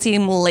 or does it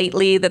seem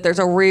lately that there's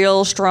a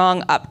real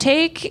strong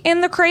uptake in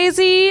the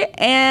crazy,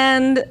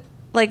 and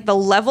like the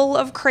level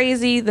of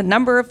crazy, the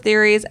number of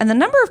theories, and the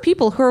number of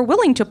people who are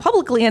willing to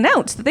publicly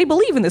announce that they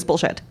believe in this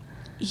bullshit?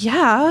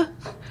 Yeah,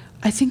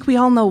 I think we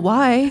all know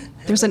why.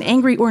 There's an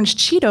angry orange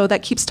Cheeto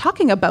that keeps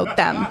talking about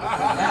them.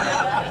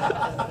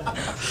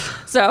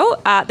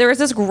 So there was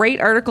this great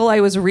article I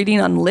was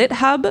reading on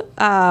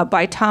LitHub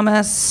by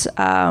Thomas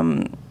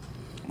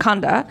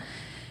Konda,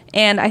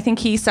 and I think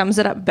he sums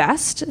it up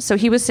best. So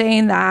he was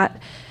saying that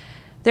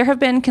there have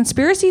been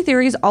conspiracy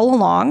theories all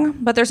along,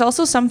 but there's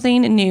also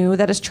something new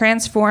that has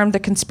transformed the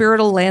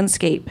conspiratorial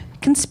landscape: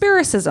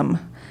 conspiracism.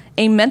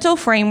 a mental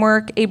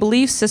framework, a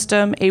belief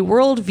system, a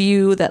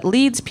worldview that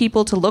leads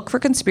people to look for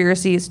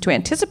conspiracies, to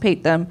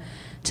anticipate them,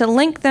 to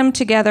link them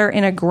together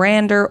in a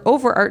grander,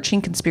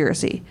 overarching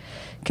conspiracy.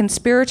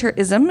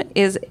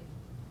 Conspiratorism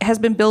has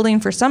been building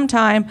for some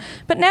time,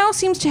 but now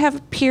seems to have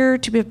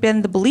appeared to have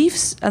been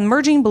the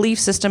emerging belief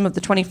system of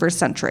the 21st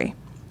century.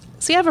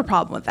 See, I have a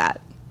problem with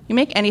that. You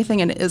make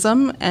anything an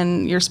ism,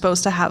 and you're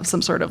supposed to have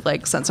some sort of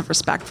like sense of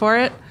respect for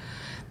it.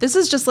 This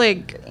is just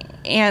like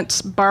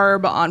Aunt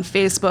Barb on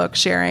Facebook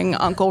sharing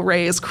Uncle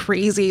Ray's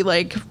crazy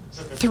like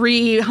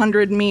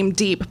 300 meme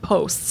deep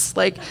posts.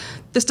 Like,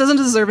 this doesn't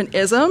deserve an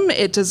ism.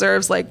 It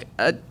deserves like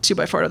a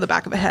 2x4 to the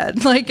back of the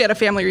head, like at a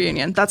family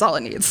reunion. That's all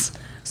it needs.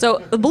 So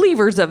the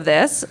believers of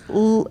this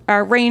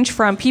range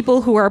from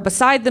people who are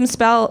beside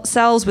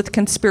themselves with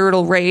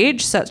conspiratorial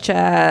rage, such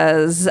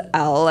as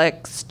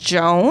Alex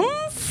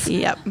Jones.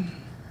 Yep.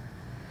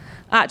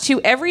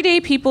 To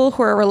everyday people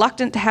who are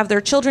reluctant to have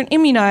their children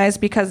immunized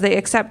because they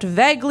accept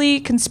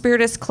vaguely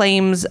conspiratist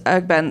claims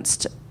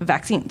against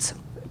vaccines.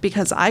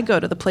 Because I go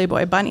to the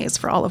Playboy Bunnies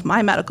for all of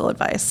my medical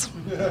advice.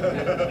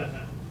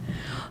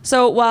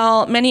 So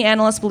while many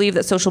analysts believe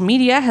that social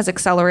media has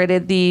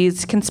accelerated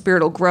these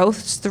conspiratorial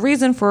growths, the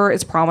reason for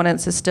its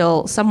prominence is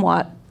still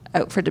somewhat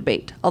out for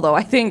debate. Although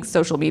I think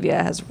social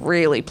media has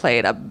really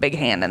played a big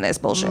hand in this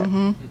bullshit.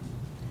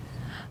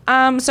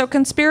 Mm-hmm. So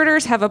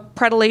conspirators have a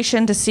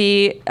predilection to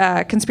see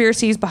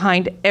conspiracies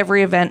behind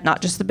every event,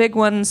 not just the big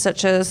ones,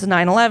 such as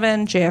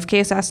 9/11, JFK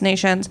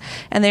assassinations,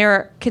 and they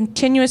are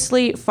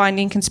continuously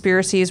finding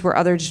conspiracies where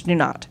others do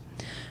not.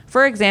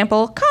 For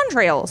example,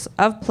 contrails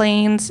of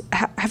planes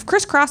have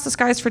crisscrossed the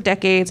skies for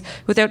decades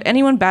without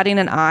anyone batting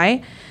an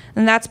eye,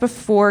 and that's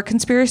before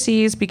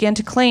conspiracies began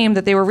to claim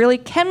that they were really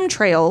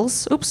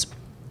chemtrails. Oops.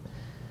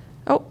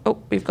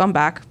 Oh, we've gone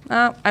back.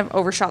 I've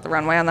overshot the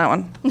runway on that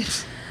one.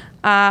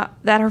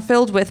 That are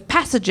filled with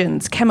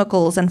pathogens,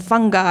 chemicals, and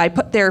fungi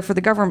put there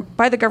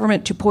by the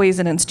government to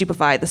poison and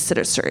stupefy the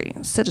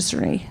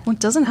citizenry. Well, it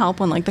doesn't help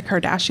when like the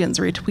Kardashians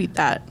retweet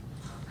that.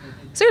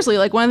 Seriously,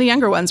 like one of the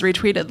younger ones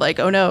retweeted like,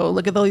 "Oh no,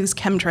 look at all these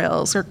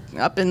chemtrails are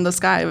up in the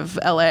sky of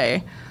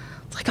LA."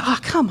 It's like, oh,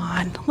 come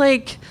on.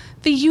 Like,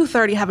 the youth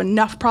already have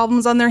enough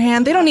problems on their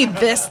hand. They don't need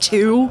this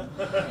too.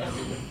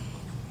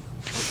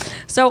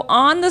 So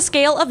on the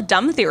scale of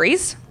dumb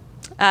theories,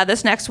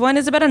 this next one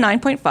is about a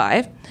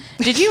 9.5.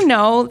 Did you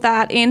know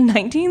that in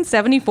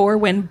 1974,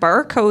 when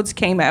barcodes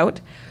came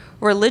out,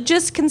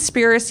 religious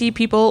conspiracy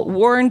people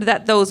warned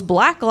that those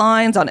black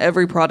lines on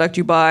every product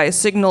you buy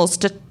signal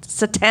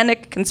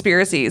satanic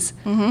conspiracies?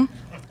 Mm-hmm.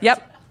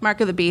 Yep.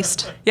 Mark of the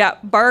beast. Yeah,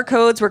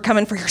 barcodes were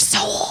coming for your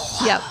soul.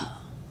 Yep.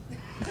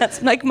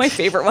 That's like my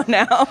favorite one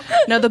now.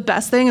 No, the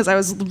best thing is I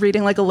was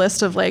reading like a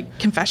list of like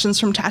confessions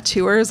from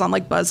tattooers on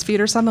like BuzzFeed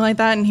or something like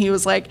that, and he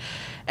was like,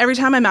 every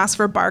time I'm asked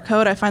for a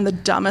barcode, I find the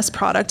dumbest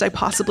product I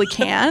possibly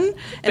can. And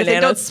if they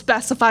don't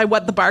specify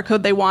what the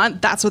barcode they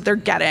want, that's what they're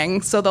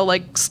getting. So they'll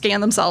like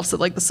scan themselves at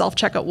like the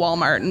self-checkout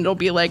Walmart, and it'll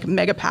be like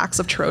mega packs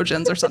of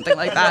Trojans or something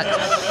like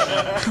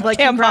that. Like,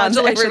 tampons.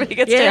 Everybody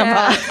gets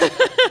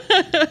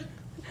tampons.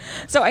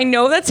 So I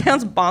know that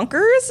sounds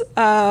bonkers,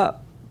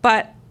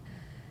 but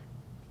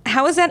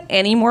how is that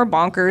any more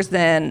bonkers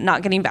than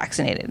not getting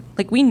vaccinated?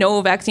 Like, we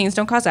know vaccines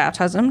don't cause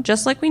autism,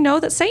 just like we know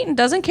that Satan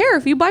doesn't care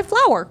if you buy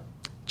flour.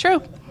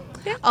 True.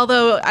 Yeah.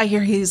 Although I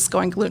hear he's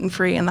going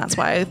gluten-free, and that's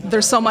why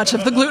there's so much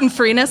of the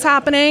gluten-freeness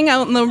happening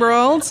out in the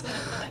world.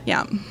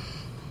 Yeah.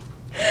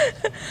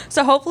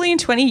 So hopefully in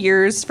 20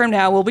 years from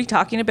now, we'll be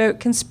talking about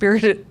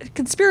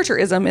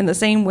conspiratorism in the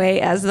same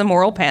way as the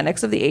moral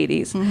panics of the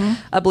 80s. Mm-hmm.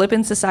 A blip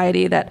in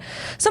society,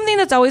 something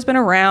that's always been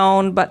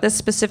around, but this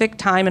specific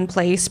time and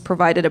place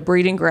provided a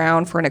breeding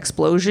ground for an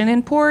explosion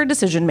in poor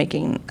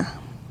decision-making.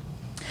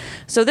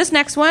 So this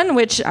next one,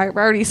 which I've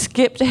already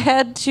skipped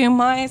ahead to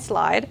my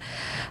slide,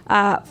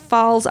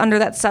 falls under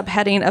that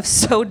subheading of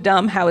so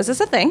dumb, how is this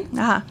a thing?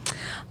 Uh-huh.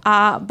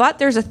 But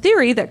there's a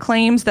theory that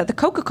claims that the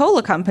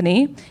Coca-Cola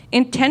company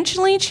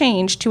intentionally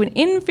changed to an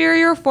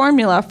inferior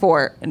formula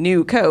for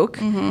New Coke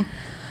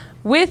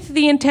with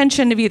the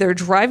intention of either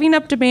driving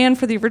up demand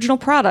for the original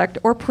product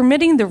or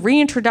permitting the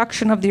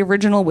reintroduction of the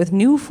original with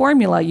new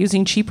formula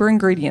using cheaper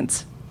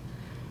ingredients.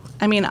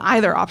 I mean,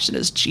 either option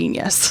is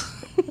genius.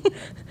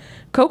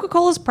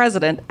 Coca-Cola's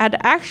president had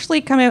to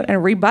actually come out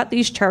and rebut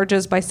these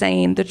charges by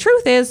saying, the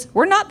truth is,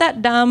 we're not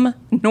that dumb,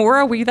 nor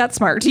are we that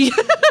smart.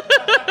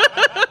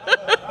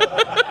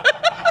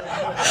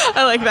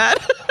 I like that.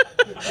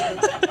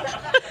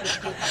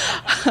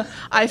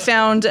 I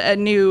found a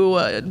new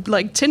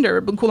Tinder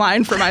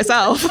line for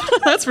myself.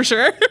 That's for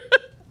sure.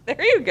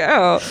 There you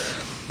go.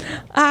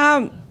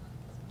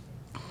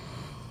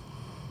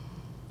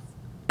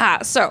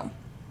 So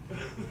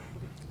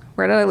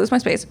where did I lose my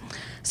space?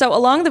 So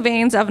along the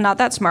veins of not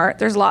that smart,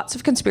 there's lots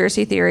of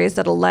conspiracy theories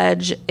that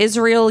allege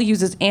Israel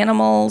uses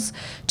animals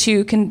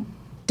to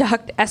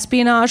conduct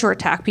espionage or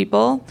attack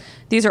people.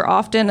 These are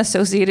often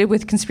associated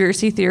with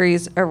conspiracy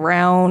theories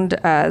around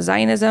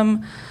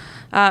Zionism.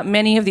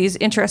 Many of these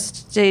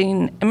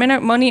interesting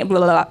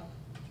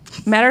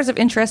Matters of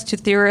interest to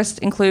theorists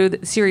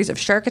include a series of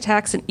shark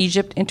attacks in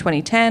Egypt in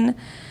 2010,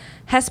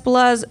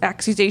 Hezbollah's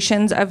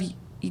accusations of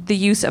the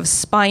use of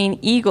spying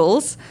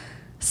eagles.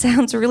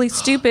 Sounds really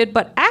stupid,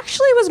 but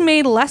actually was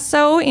made less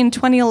so in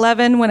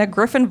 2011 when a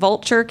Griffin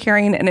vulture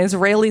carrying an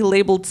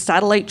Israeli-labeled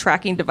satellite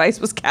tracking device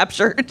was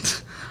captured.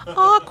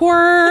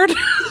 Awkward.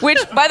 Which,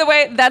 by the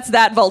way, that's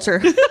that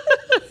vulture.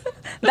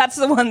 That's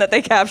the one that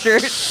they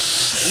captured.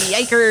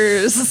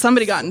 Yikers.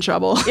 Somebody got in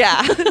trouble.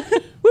 Yeah.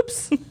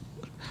 Whoops.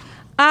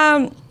 So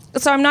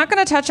I'm not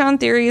going to touch on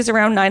theories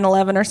around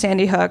 9/11 or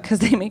Sandy Hook because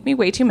they make me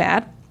way too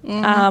mad.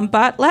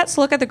 But let's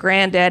look at the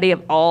granddaddy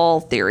of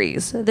all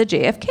theories, the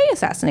JFK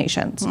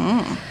assassinations.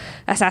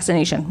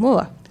 Assassination.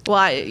 Ooh.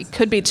 Well, it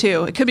could be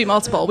two. It could be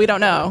multiple. We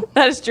don't know.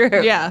 That is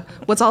true. Yeah.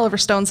 What's Oliver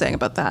Stone saying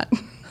about that?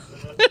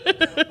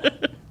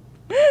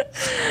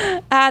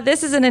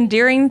 This is an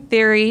endearing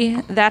theory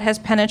that has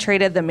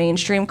penetrated the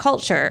mainstream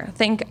culture.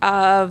 Think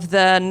of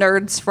the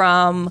nerds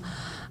from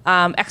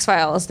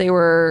X-Files. They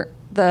were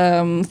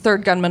the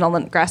third gunman on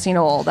the grassy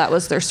knoll. That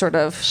was their sort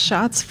of...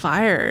 Shots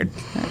fired.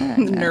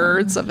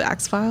 Nerds of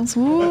X-Files.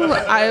 Ooh,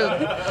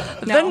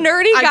 the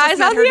nerdy guys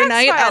on the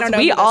X-Files.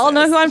 We all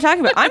know who I'm talking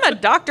about. I'm a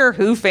Doctor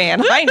Who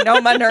fan. I know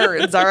my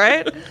nerds, all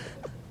right?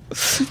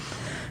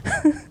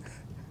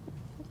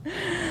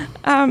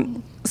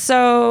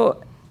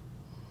 So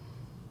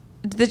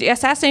the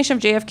assassination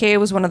of JFK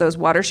was one of those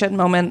watershed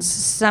moments,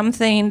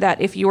 something that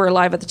if you were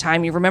alive at the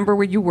time, you remember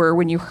where you were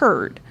when you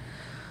heard.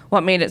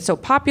 What made it so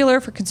popular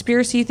for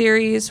conspiracy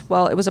theories?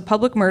 Well, it was a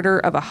public murder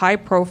of a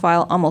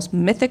high-profile, almost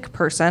mythic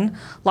person.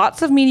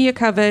 Lots of media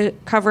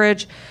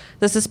coverage.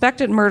 The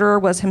suspected murderer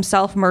was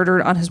himself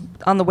murdered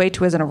on the way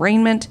to his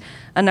arraignment.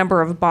 A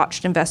number of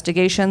botched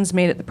investigations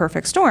made it the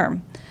perfect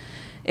storm.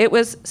 It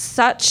was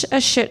such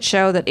a shit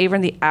show that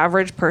even the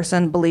average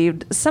person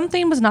believed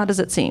something was not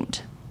as it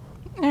seemed.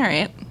 All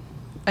right.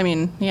 I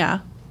mean, yeah.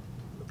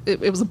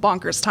 It was a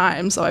bonkers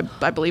time, so I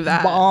believe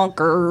that.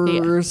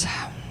 Bonkers.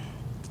 Yeah.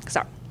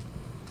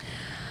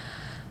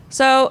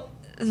 So,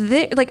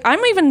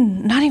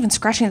 I'm not even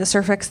scratching the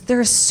surface.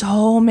 There's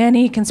so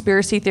many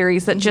conspiracy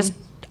theories that just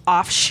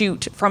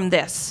offshoot from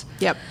this.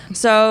 Yep.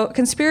 So,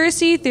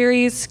 conspiracy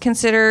theories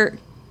consider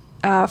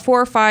 4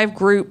 or 5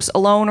 groups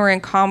alone or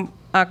in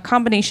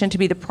combination to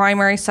be the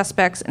primary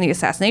suspects in the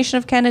assassination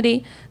of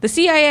Kennedy. The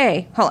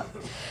CIA. Hold on.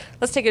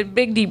 Let's take a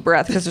big deep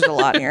breath because there's a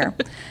lot here.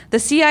 The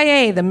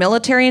CIA, the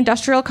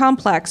military-industrial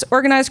complex,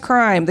 organized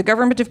crime, the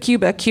government of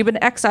Cuba, Cuban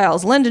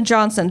exiles, Lyndon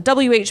Johnson,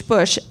 W.H.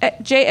 Bush,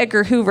 J.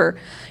 Edgar Hoover,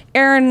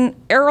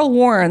 Errol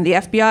Warren, the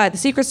FBI, the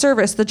Secret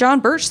Service, the John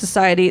Birch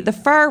Society, the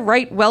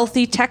far-right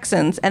wealthy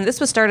Texans, and this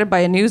was started by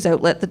a news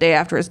outlet the day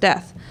after his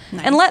death.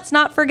 Nice. And let's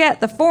not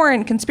forget the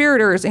foreign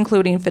conspirators,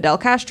 including Fidel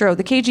Castro,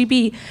 the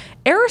KGB,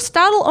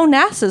 Aristotle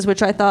Onassis,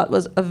 which I thought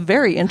was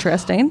very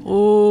interesting.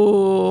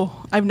 Ooh,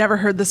 I've never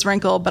heard this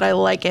wrinkle, but I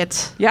like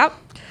it. Yep.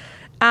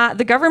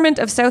 The government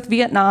of South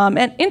Vietnam,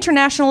 and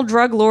international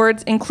drug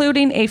lords,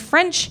 including a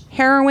French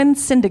heroin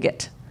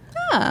syndicate.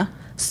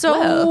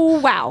 So,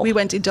 wow. We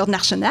went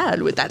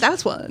international with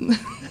that one.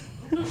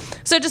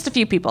 So just a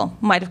few people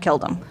might have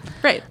killed him.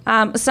 Right.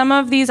 Some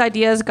of these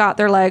ideas got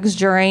their legs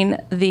during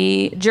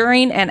the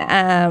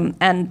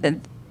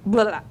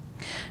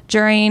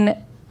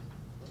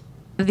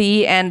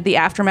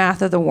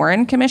aftermath of the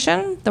Warren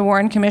Commission. The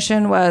Warren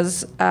Commission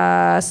was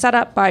set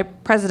up by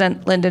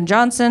President Lyndon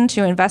Johnson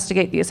to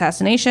investigate the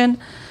assassination.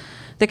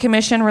 The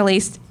commission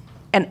released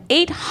an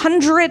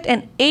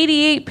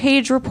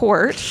 888-page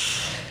report.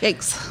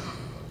 Yikes.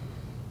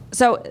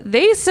 So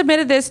they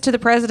submitted this to the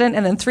president,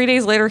 and then 3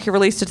 days later, he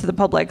released it to the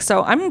public.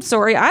 So I'm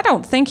sorry, I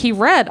don't think he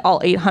read all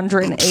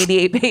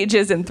 888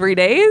 pages in 3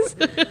 days.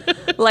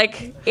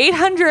 Like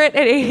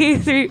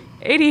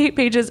 888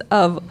 pages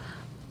of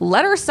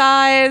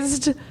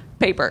letter-sized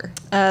paper.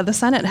 The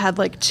Senate had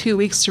like 2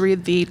 weeks to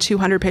read the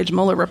 200-page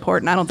Mueller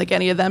report, and I don't think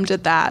any of them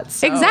did that.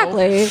 So.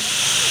 Exactly.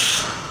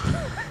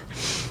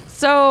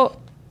 So...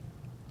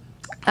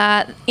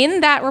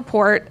 in that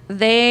report,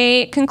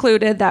 they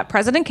concluded that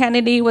President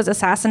Kennedy was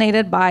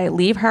assassinated by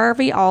Lee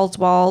Harvey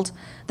Oswald,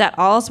 that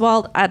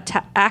Oswald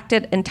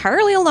acted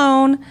entirely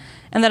alone,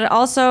 and that it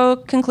also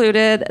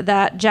concluded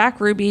that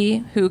Jack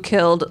Ruby, who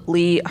killed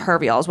Lee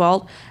Harvey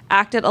Oswald,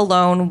 acted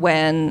alone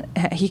when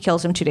he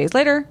kills him 2 days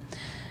later.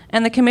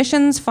 And the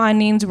commission's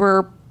findings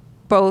were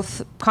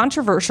both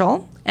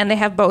controversial, and they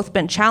have both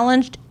been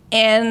challenged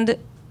and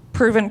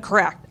proven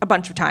correct a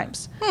bunch of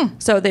times.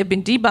 So they've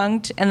been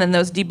debunked, and then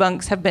those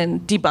debunks have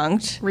been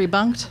debunked.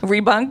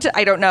 Rebunked?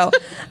 I don't know.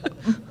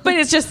 But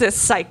it's just this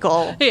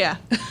cycle. Yeah.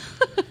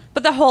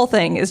 But the whole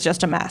thing is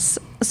just a mess.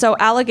 So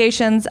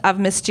allegations of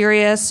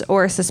mysterious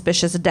or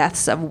suspicious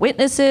deaths of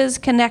witnesses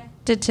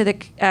connected to the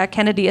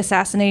Kennedy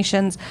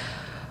assassinations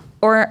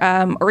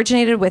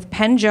originated with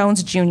Penn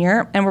Jones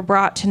Jr. and were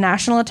brought to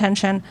national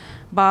attention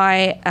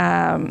by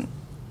a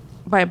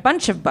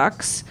bunch of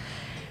books.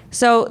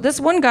 So this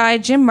one guy,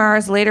 Jim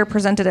Mars, later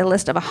presented a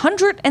list of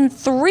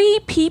 103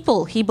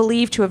 people he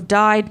believed to have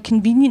died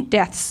convenient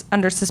deaths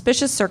under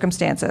suspicious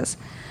circumstances.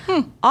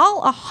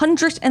 All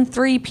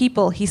 103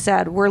 people, he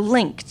said, were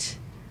linked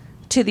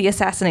to the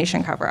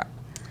assassination cover-up.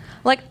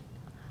 Like,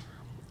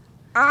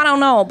 I don't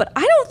know, but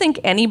I don't think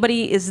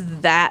anybody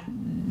is that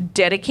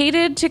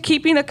dedicated to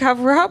keeping a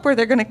cover-up where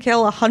they're going to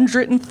kill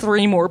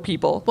 103 more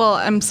people. Well,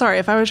 I'm sorry,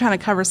 if I were trying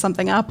to cover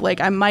something up, like,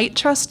 I might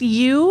trust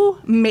you,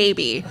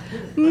 maybe.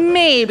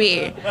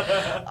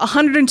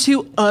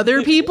 102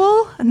 other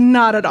people?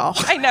 Not at all.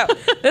 I know.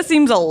 This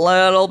seems a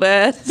little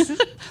bit.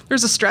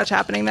 There's a stretch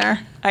happening there.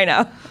 I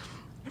know.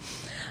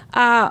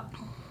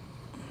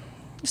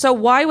 So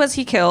why was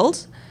he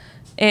killed?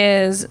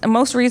 Is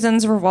most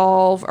reasons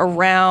revolve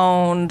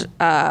around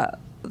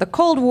the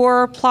Cold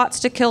War, plots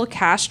to kill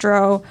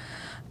Castro,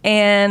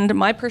 and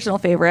my personal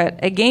favorite,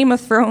 a Game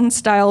of Thrones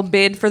style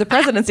bid for the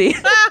presidency.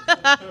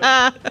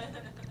 I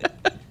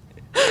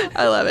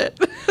love it.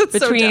 It's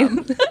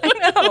Between, so dumb.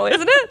 I know,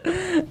 isn't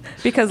it?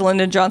 Because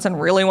Lyndon Johnson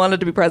really wanted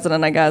to be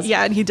president, I guess.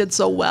 Yeah, and he did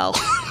so well.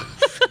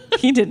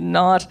 He did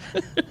not.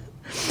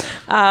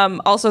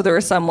 Also, there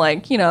were some,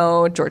 like,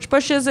 George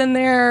Bush is in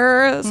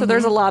there. So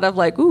there's a lot of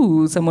like,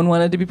 ooh, someone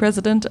wanted to be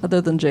president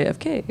other than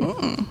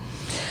JFK.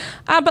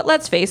 But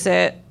let's face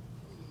it,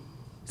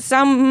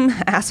 some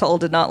asshole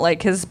did not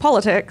like his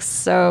politics,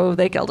 so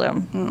they killed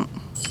him.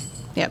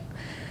 Yep.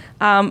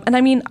 And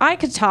I mean, I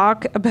could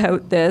talk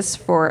about this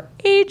for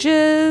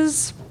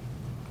ages,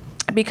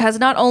 because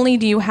not only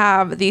do you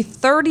have the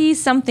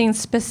 30-something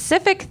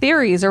specific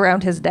theories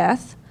around his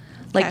death,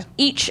 like Okay.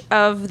 each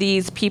of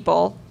these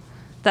people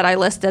that I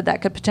listed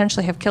that could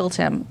potentially have killed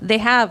him, they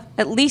have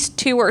at least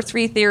 2 or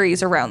 3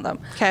 theories around them.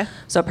 Okay.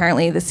 So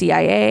apparently the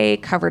CIA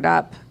covered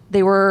up.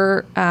 They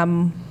were,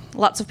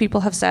 lots of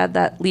people have said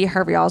that Lee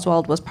Harvey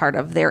Oswald was part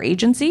of their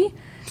agency,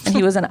 and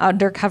he was an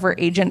undercover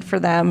agent for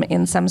them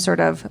in some sort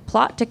of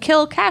plot to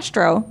kill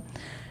Castro,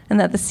 and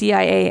that the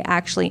CIA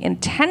actually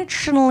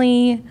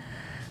intentionally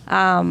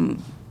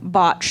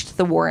botched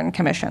the Warren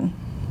Commission.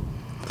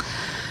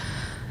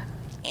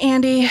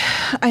 Andy,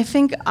 I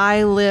think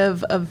I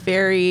live a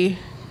very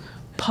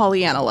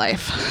Pollyanna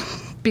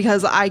life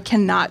because I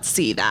cannot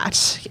see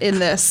that in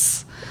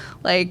this.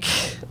 Like,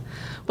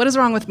 what is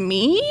wrong with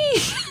me?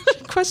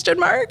 Question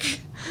mark.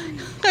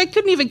 I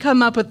couldn't even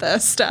come up with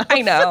this stuff.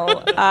 I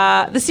know.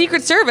 The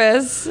Secret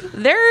Service,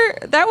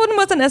 that one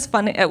wasn't as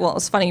funny. Well, it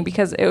was funny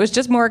because it was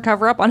just more a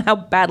cover up on how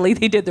badly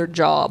they did their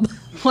job.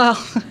 Well,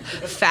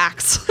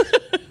 facts.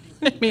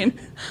 I mean,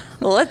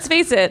 Let's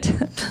face it,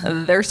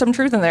 there's some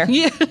truth in there.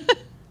 yeah.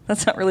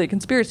 That's not really a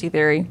conspiracy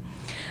theory.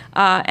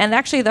 And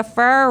actually, the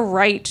far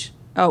right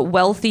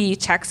wealthy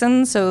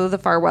Texans, so the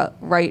far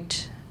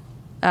right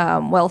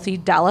wealthy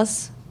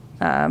Dallas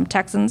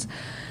Texans,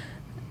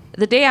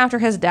 the day after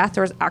his death,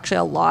 there was actually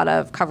a lot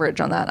of coverage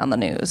on that on the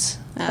news.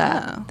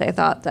 That they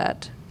thought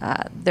that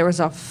there was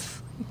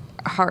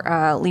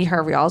Lee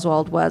Harvey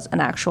Oswald was an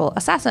actual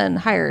assassin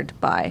hired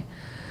by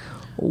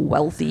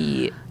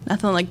wealthy.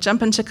 Nothing like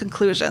jumping to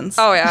conclusions.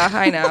 Oh yeah,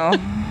 I know.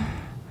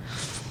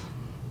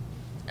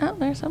 Oh,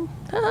 there's some.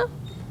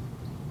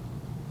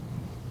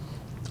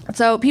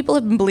 So people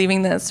have been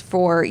believing this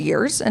for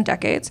years and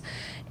decades.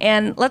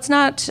 And let's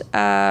not...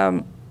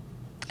 and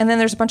then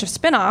there's a bunch of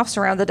spin-offs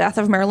around the death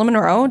of Marilyn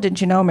Monroe. Didn't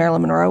you know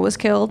Marilyn Monroe was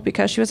killed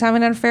because she was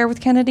having an affair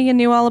with Kennedy and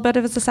knew all about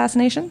his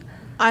assassination?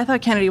 I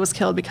thought Kennedy was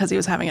killed because he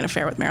was having an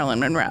affair with Marilyn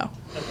Monroe.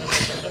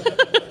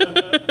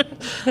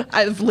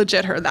 I've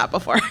legit heard that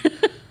before.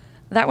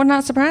 That would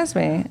not surprise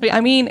me. Yeah.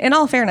 I mean, in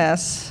all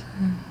fairness,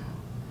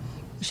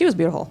 she was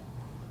beautiful.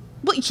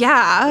 Well,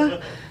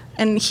 yeah.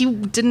 And he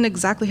didn't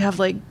exactly have,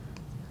 like,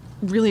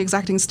 really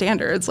exacting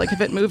standards. Like,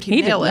 if it moved, he'd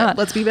He did nail it. not.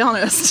 Let's be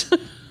honest.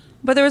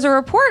 But there was a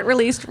report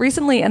released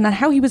recently on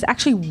how he was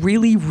actually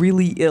really,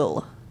 really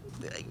ill.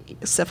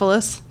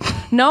 Syphilis.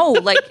 No,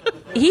 like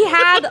he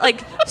had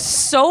like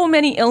so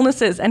many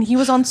illnesses and he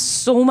was on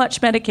so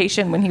much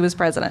medication when he was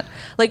president.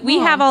 Like we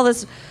have all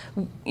this,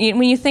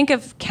 when you think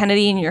of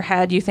Kennedy in your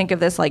head, you think of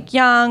this like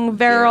young,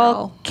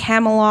 virile,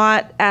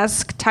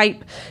 Camelot-esque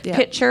type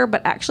picture,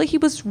 but actually he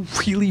was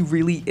really,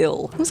 really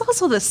ill. It was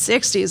also the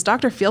 60s.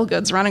 Dr.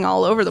 Feelgood's running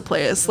all over the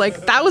place.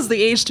 Like, that was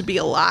the age to be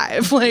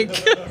alive.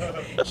 Like,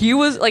 He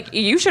was like,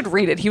 you should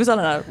read it. He was on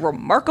a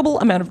remarkable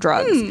amount of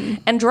drugs.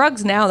 And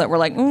drugs now that we're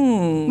like,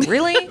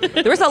 really?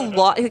 There was a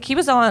lot. Like, he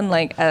was on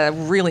like a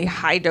really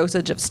high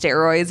dosage of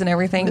steroids and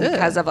everything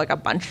because of like a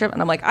bunch of,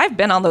 and I'm like, I've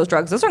been on those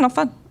drugs. Those are not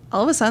fun.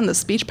 all of a sudden, the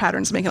speech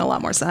pattern's making a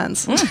lot more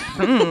sense.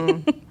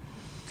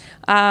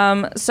 So,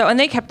 and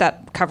they kept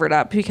that covered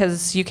up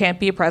because you can't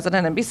be a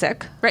president and be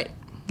sick, Right.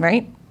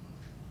 right?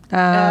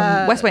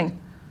 West Wing.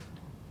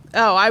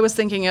 Oh, I was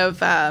thinking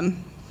of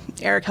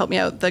Eric, help me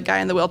out, the guy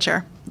in the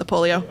wheelchair, the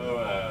polio.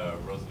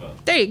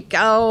 Roosevelt. There you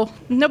go.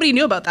 Nobody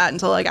knew about that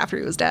until like after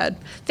he was dead.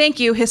 Thank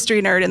you,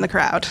 history nerd in the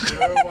crowd.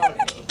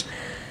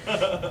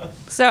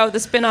 So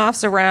the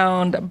spin-offs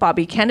around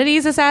Bobby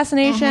Kennedy's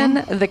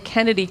assassination, the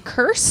Kennedy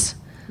curse,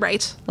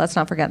 Right. Let's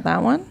not forget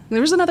that one. There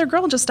was another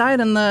girl just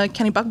died in the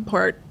Kenny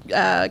Buckport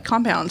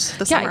compound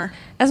this summer.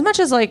 As much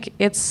as like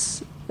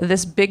it's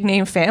this big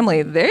name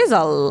family, there's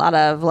a lot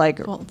of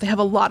like. Well, they have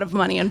a lot of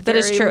money and That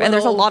is true, and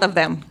there's a lot of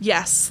them.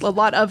 Yes, a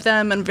lot of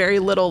them, and very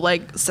little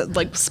like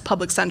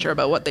public center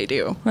about what they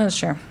do. That's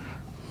true.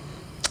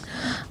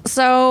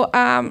 So,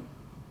 wow,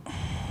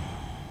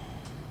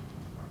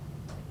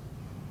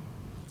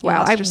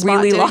 I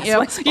really lost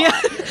my spot. Yeah,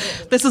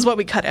 this is what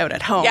we cut out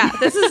at home. Yeah,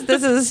 this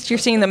is you're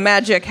seeing the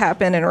magic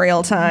happen in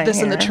real time.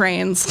 This and the here.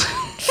 trains.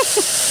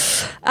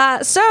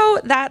 So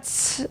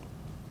that's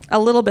a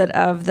little bit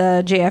of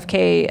the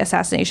JFK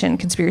assassination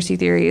conspiracy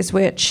theories,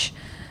 which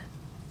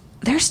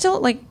they're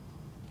still like.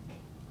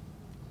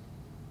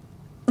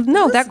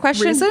 No, that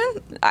question.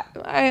 Recent?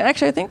 I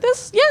think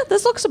this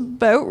looks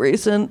about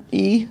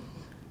recent-y.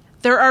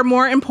 There are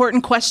more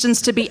important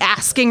questions to be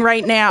asking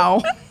right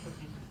now.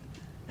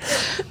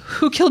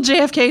 Who killed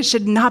JFK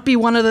should not be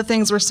one of the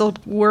things we're still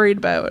worried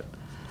about.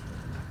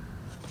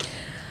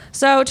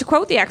 So, to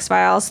quote the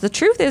X-Files, the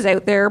truth is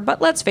out there, but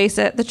let's face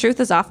it, the truth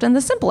is often the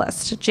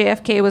simplest.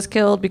 JFK was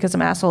killed because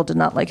some asshole did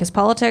not like his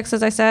politics,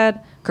 as I said.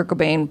 Kurt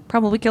Cobain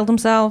probably killed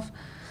himself.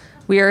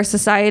 We are a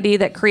society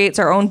that creates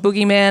our own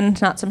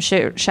boogeyman, not some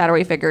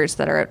shadowy figures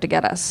that are out to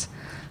get us.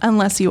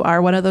 Unless you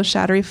are one of those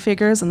shadowy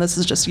figures, and this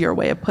is just your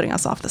way of putting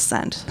us off the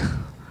scent.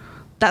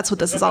 That's what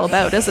this is all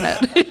about, isn't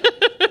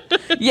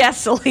it?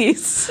 Yes,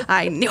 Elise.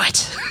 I knew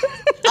it.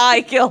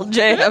 I killed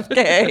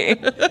JFK.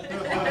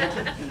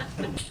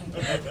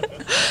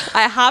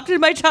 I hopped in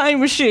my time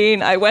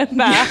machine. I went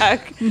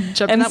back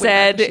and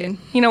said,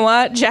 you know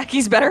what?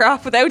 Jackie's better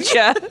off without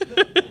you.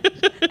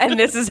 And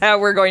this is how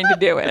we're going to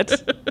do it.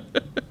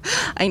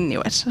 I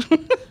knew it.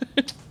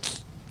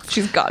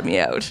 She's got me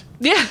out.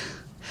 Yeah.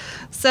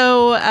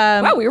 So,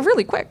 wow, we were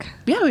really quick.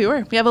 Yeah, we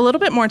were. We have a little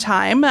bit more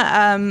time.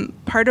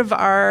 Part of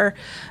our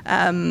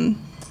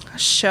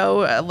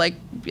show,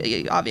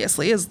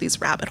 obviously, is these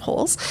rabbit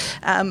holes.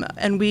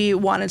 And we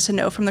wanted to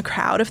know from the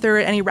crowd if there were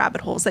any rabbit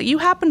holes that you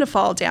happen to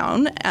fall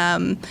down,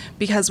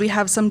 because we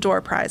have some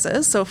door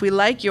prizes. So if we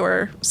like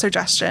your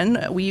suggestion,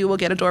 you will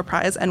get a door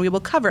prize, and we will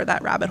cover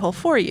that rabbit hole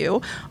for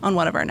you on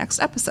one of our next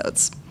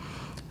episodes.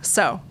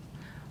 So,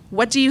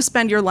 what do you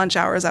spend your lunch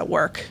hours at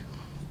work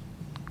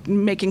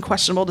making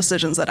questionable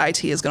decisions that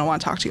IT is going to want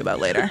to talk to you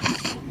about later?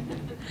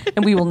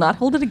 And we will not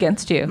hold it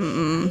against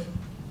you.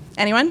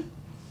 Anyone?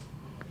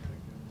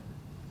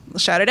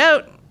 Shout it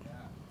out. Yeah.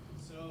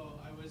 So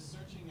I was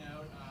searching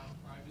out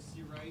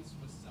privacy rights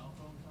with cell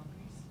phone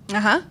companies.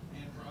 Uh-huh.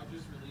 And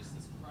Rogers released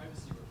this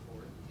privacy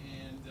report,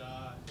 and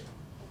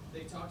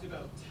they talked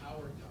about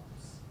tower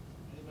dumps.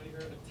 Anybody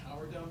heard of a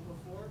tower dump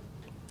before?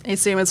 I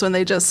assume it's when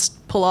they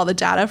just pull all the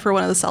data for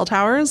one of the cell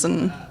towers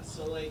and...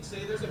 So like,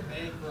 say there's a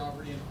bank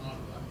robbery in Ottawa.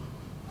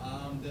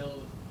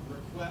 They'll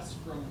request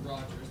from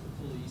Rogers,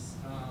 the police,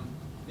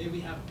 may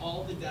we have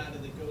all the data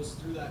that goes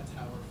through that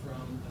tower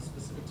from a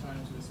specific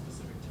time to a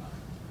specific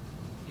time.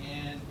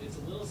 And it's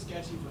a little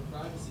sketchy for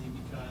privacy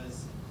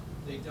because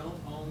they don't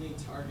only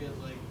target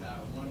like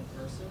that one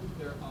person,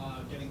 they're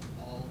getting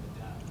all the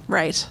data.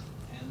 Right.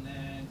 And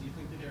then do you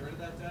think they get rid of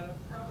that data?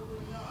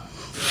 Probably not.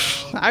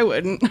 So, I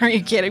wouldn't. Are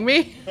you kidding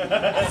me?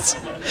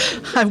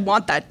 I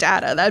want that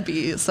data. That'd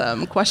be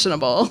some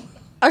questionable.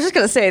 I was just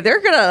going to say,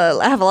 they're going to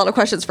have a lot of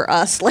questions for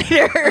us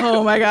later.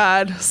 Oh my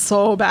God,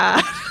 so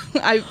bad.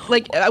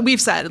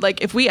 We've said,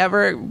 like, if we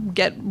ever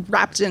get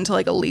wrapped into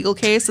like a legal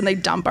case and they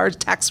dump our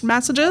text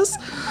messages,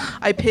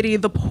 I pity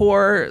the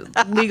poor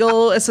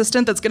legal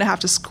assistant that's going to have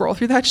to scroll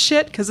through that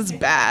shit because it's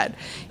bad.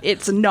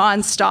 It's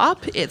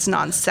nonstop. It's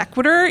non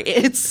sequitur.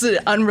 It's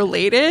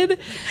unrelated.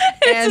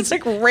 It's just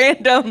like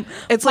random.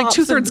 It's like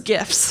 2/3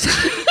 GIFs.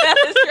 That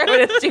is true.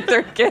 It's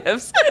 2/3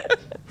 GIFs.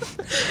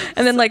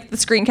 And then like the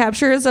screen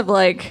captures of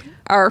like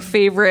our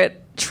favorite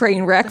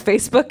train wreck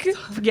Facebook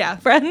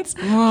friends.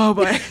 Oh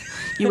boy.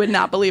 You would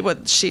not believe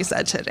what she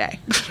said today.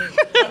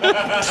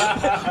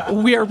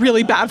 We are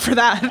really bad for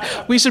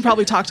that. We should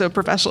probably talk to a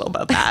professional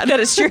about that. That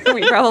is true.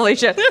 We probably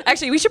should.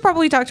 Actually, we should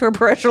probably talk to a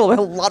professional about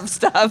a lot of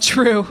stuff.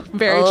 True.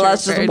 Very true.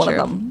 That's just very one true.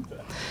 of them.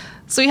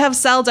 So we have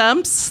cell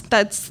dumps.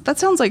 That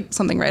sounds like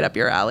something right up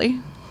your alley.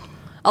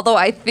 Although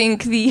I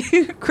think the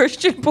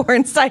Christian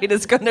porn site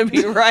is going to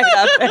be right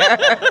up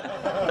there.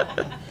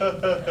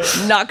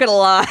 Not going to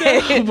lie.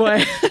 Oh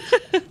boy.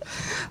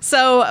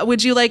 So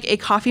would you like a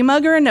coffee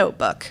mug or a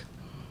notebook?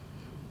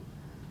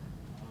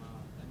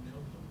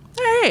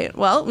 All right.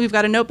 Well, we've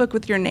got a notebook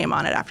with your name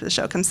on it after the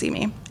show. Come see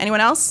me.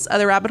 Anyone else?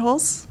 Other rabbit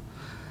holes?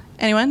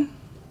 Anyone?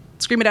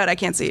 Scream it out. I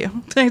can't see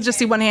you. I just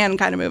see one hand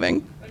kind of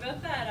moving. What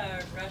about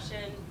that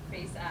Russian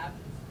face app?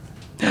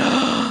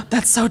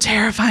 That's so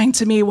terrifying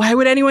to me. Why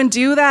would anyone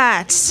do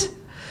that?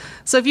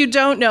 So if you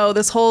don't know,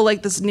 this whole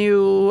this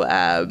new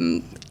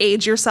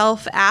Age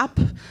Yourself app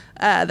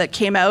that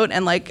came out,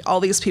 and like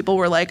all these people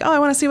were like, oh, I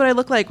want to see what I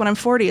look like when I'm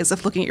 40, as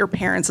if looking at your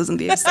parents isn't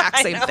the exact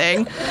same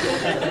thing.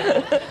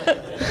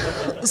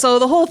 So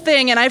the whole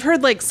thing, and I've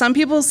heard like some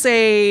people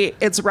say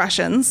it's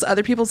Russians,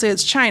 other people say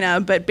it's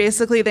China, but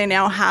basically they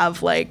now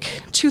have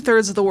like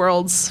 2/3 of the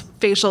world's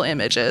facial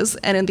images,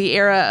 and in the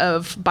era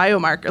of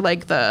biomarker,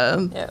 like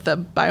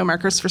the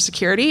biomarkers for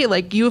security,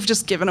 like you have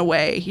just given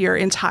away your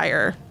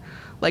entire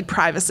like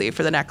privacy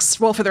for the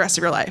rest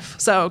of your life.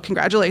 So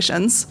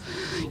congratulations.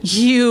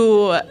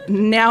 You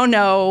now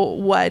know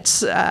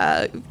what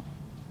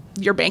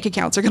your bank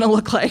accounts are going to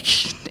look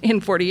like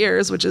in 40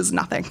 years, which is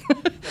nothing.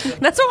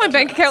 That's what my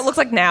bank account looks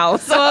like now.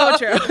 So. Oh,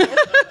 true.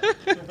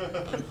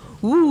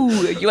 Ooh,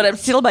 you want to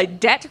steal my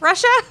debt,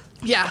 Russia?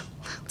 Yeah,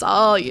 it's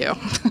all you.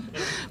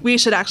 We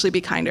should actually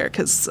be kinder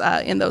because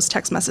in those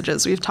text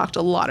messages, we've talked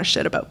a lot of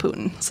shit about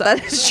Putin. So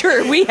That is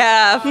true, we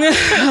have.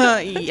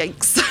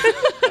 yikes.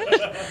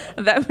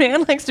 That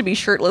man likes to be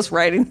shirtless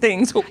writing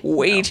things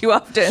way too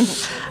often.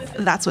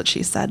 That's what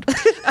she said.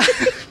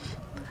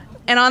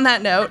 And on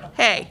that note,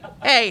 hey,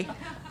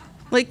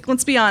 like,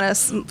 let's be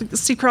honest,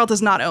 Steve Carell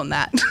does not own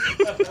that.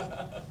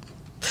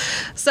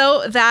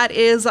 So that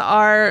is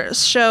our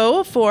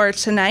show for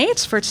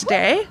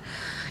today.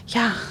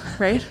 Yeah,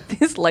 right?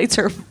 These lights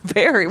are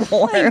very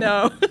warm. I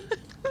know.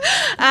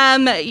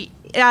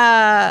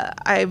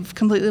 I've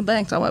completely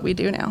blanked on what we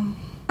do now.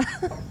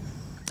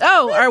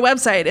 Oh, our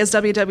website is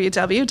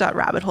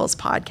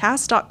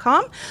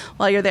www.rabbitholespodcast.com.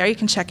 While you're there, you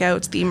can check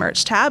out the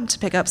merch tab to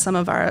pick up some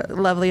of our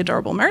lovely,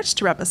 adorable merch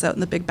to rep us out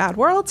in the big bad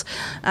world.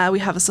 We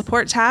have a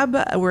support tab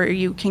where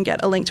you can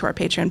get a link to our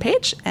Patreon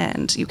page,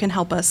 and you can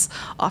help us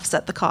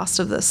offset the cost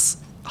of this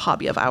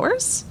hobby of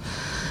ours.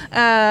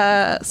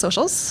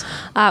 Socials.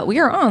 We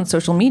are on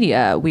social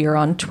media. We are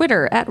on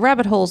Twitter at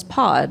Rabbit Holes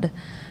Pod,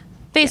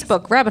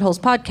 Facebook Rabbit Holes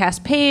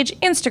Podcast page,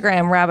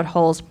 Instagram Rabbit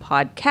Holes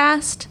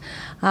Podcast.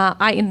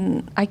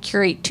 I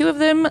curate 2 of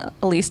them.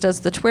 Elise does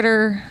the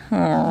Twitter.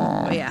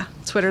 Oh, yeah.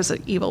 Twitter's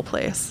an evil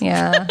place.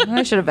 Yeah,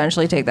 I should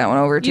eventually take that one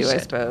over too, I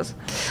suppose.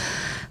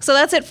 So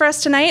that's it for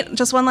us tonight.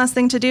 Just one last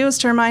thing to do is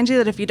to remind you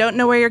that if you don't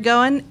know where you're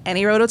going,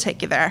 any road will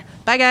take you there.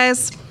 Bye,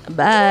 guys.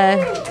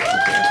 Bye.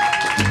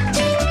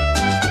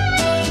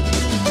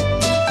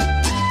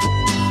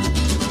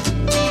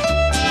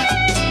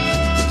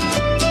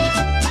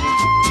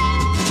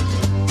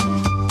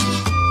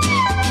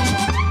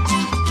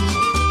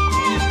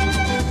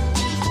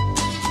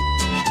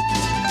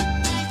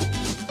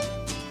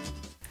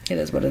 It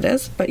is what it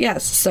is. But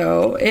yes,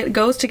 so it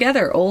goes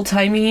together.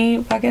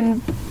 Old-timey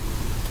fucking...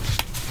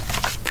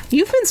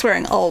 You've been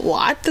swearing a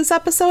lot this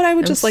episode, I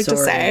would just like to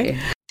say.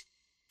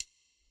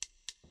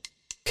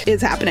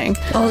 Is happening.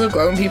 Also,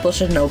 grown people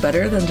should know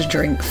better than to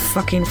drink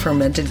fucking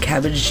fermented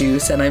cabbage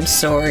juice, and I'm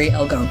sorry,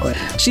 Algonquin.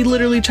 She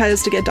literally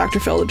tries to get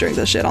Dr. Phil to drink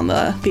this shit on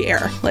the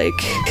air. Like,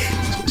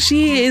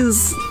 she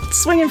is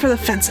swinging for the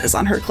fences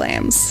on her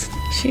claims.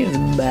 She is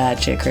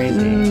batshit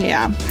crazy.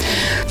 Yeah.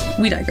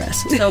 We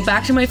digress. So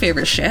back to my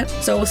favorite shit.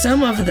 So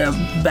some of the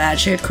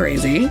batshit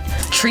crazy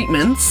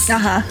treatments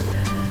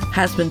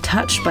has been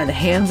touched by the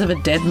hands of a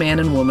dead man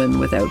and woman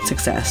without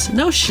success.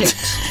 No shit.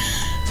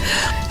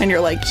 And you're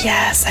like,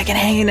 yes, I can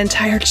hang an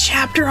entire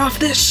chapter off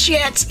this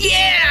shit.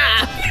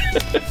 Yeah.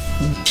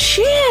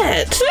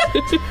 Shit.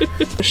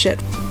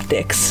 Shit.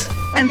 Dicks.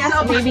 And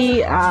guess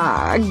maybe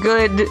a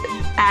good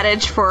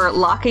adage for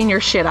locking your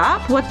shit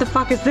up. What the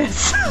fuck is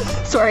this?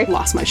 Sorry.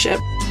 Lost my shit.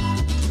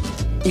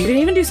 You can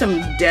even do some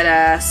dead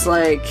ass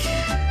like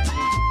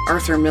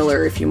Arthur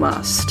Miller if you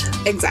must.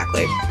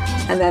 Exactly.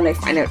 And then they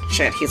find out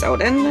shit he's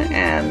Odin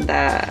and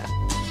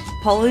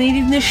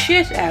pollinating the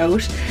shit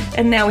out.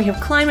 And now we have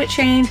climate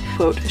change.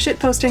 Quote, shit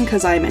posting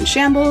because I'm in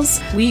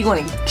shambles. We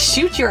want to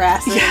shoot your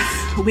asses.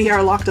 Yeah, we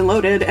are locked and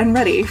loaded and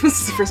ready for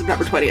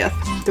September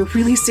 20th. They're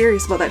really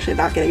serious about that shit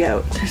not getting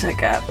out. There's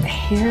like a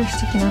hair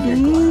sticking out of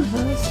your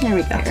glasses. There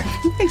we go.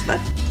 Thanks, bud.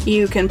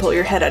 You can pull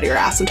your head out of your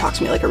ass and talk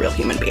to me like a real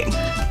human being.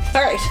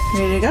 All right.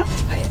 Ready to go?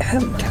 I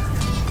am.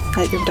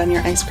 You've done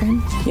your ice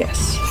cream?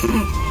 Yes.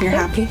 You're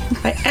happy?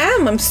 I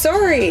am. I'm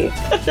sorry.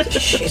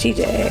 Shitty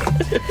day.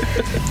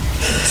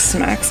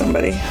 Smack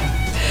somebody.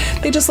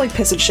 They just like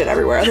piss and shit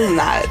everywhere. Other than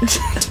that,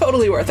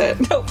 totally worth it.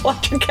 Don't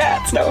watch your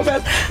cats. No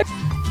offense.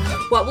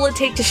 What will it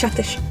take to shut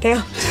this shit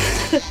down?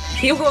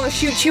 He will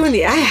shoot you in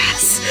the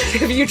ass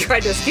if you try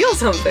to steal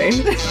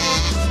something.